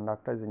electrical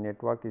conductors in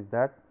network is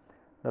that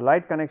the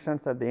light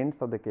connections at the ends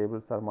of the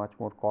cables are much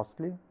more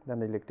costly than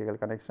the electrical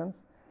connections,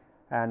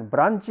 and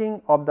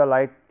branching of the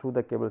light through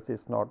the cables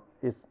is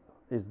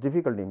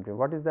difficult to implement.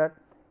 What is that?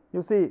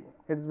 You see,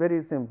 it is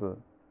very simple.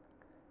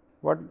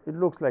 What it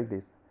looks like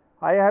this.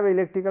 I have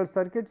electrical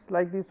circuits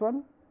like this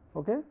one.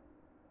 Okay.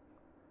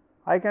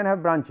 I can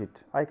have branch it.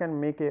 I can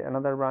make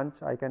another branch.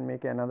 I can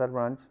make another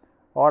branch,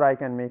 or I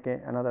can make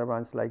another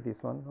branch like this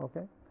one.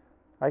 Okay.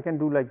 I can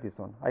do like this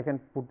one. I can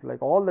put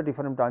like all the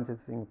different branches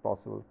in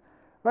possible.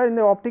 But in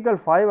the optical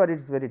fiber, it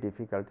is very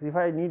difficult. If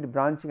I need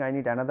branching, I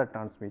need another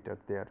transmitter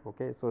there.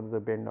 Okay. So, the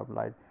bend of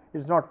light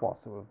is not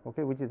possible.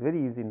 Okay, which is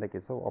very easy in the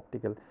case of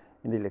optical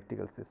in the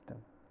electrical system.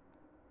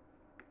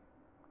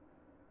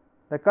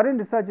 The current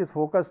research is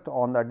focused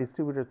on the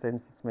distributed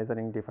sensors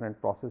measuring different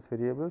process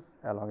variables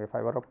along a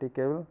fiber optic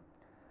cable.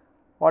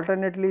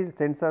 Alternately,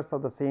 sensors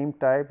of the same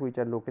type which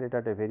are located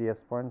at various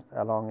points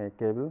along a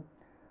cable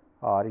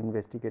are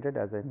investigated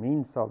as a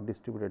means of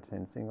distributed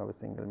sensing of a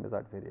single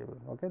measured variable.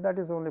 Okay, that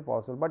is only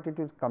possible, but it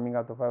is coming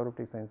up. The fiber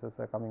optic sensors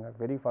are coming up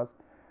very fast.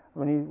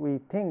 When we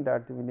think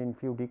that within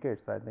few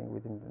decades, I think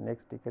within the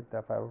next decade,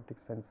 the fiber optic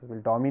sensors will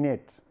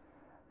dominate.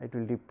 It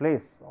will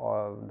replace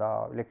all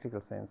the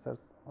electrical sensors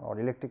or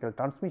electrical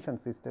transmission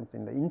systems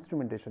in the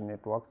instrumentation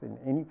networks in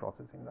any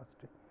process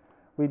industry.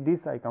 With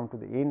this, I come to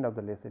the end of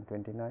the lesson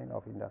 29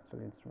 of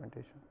industrial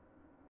instrumentation.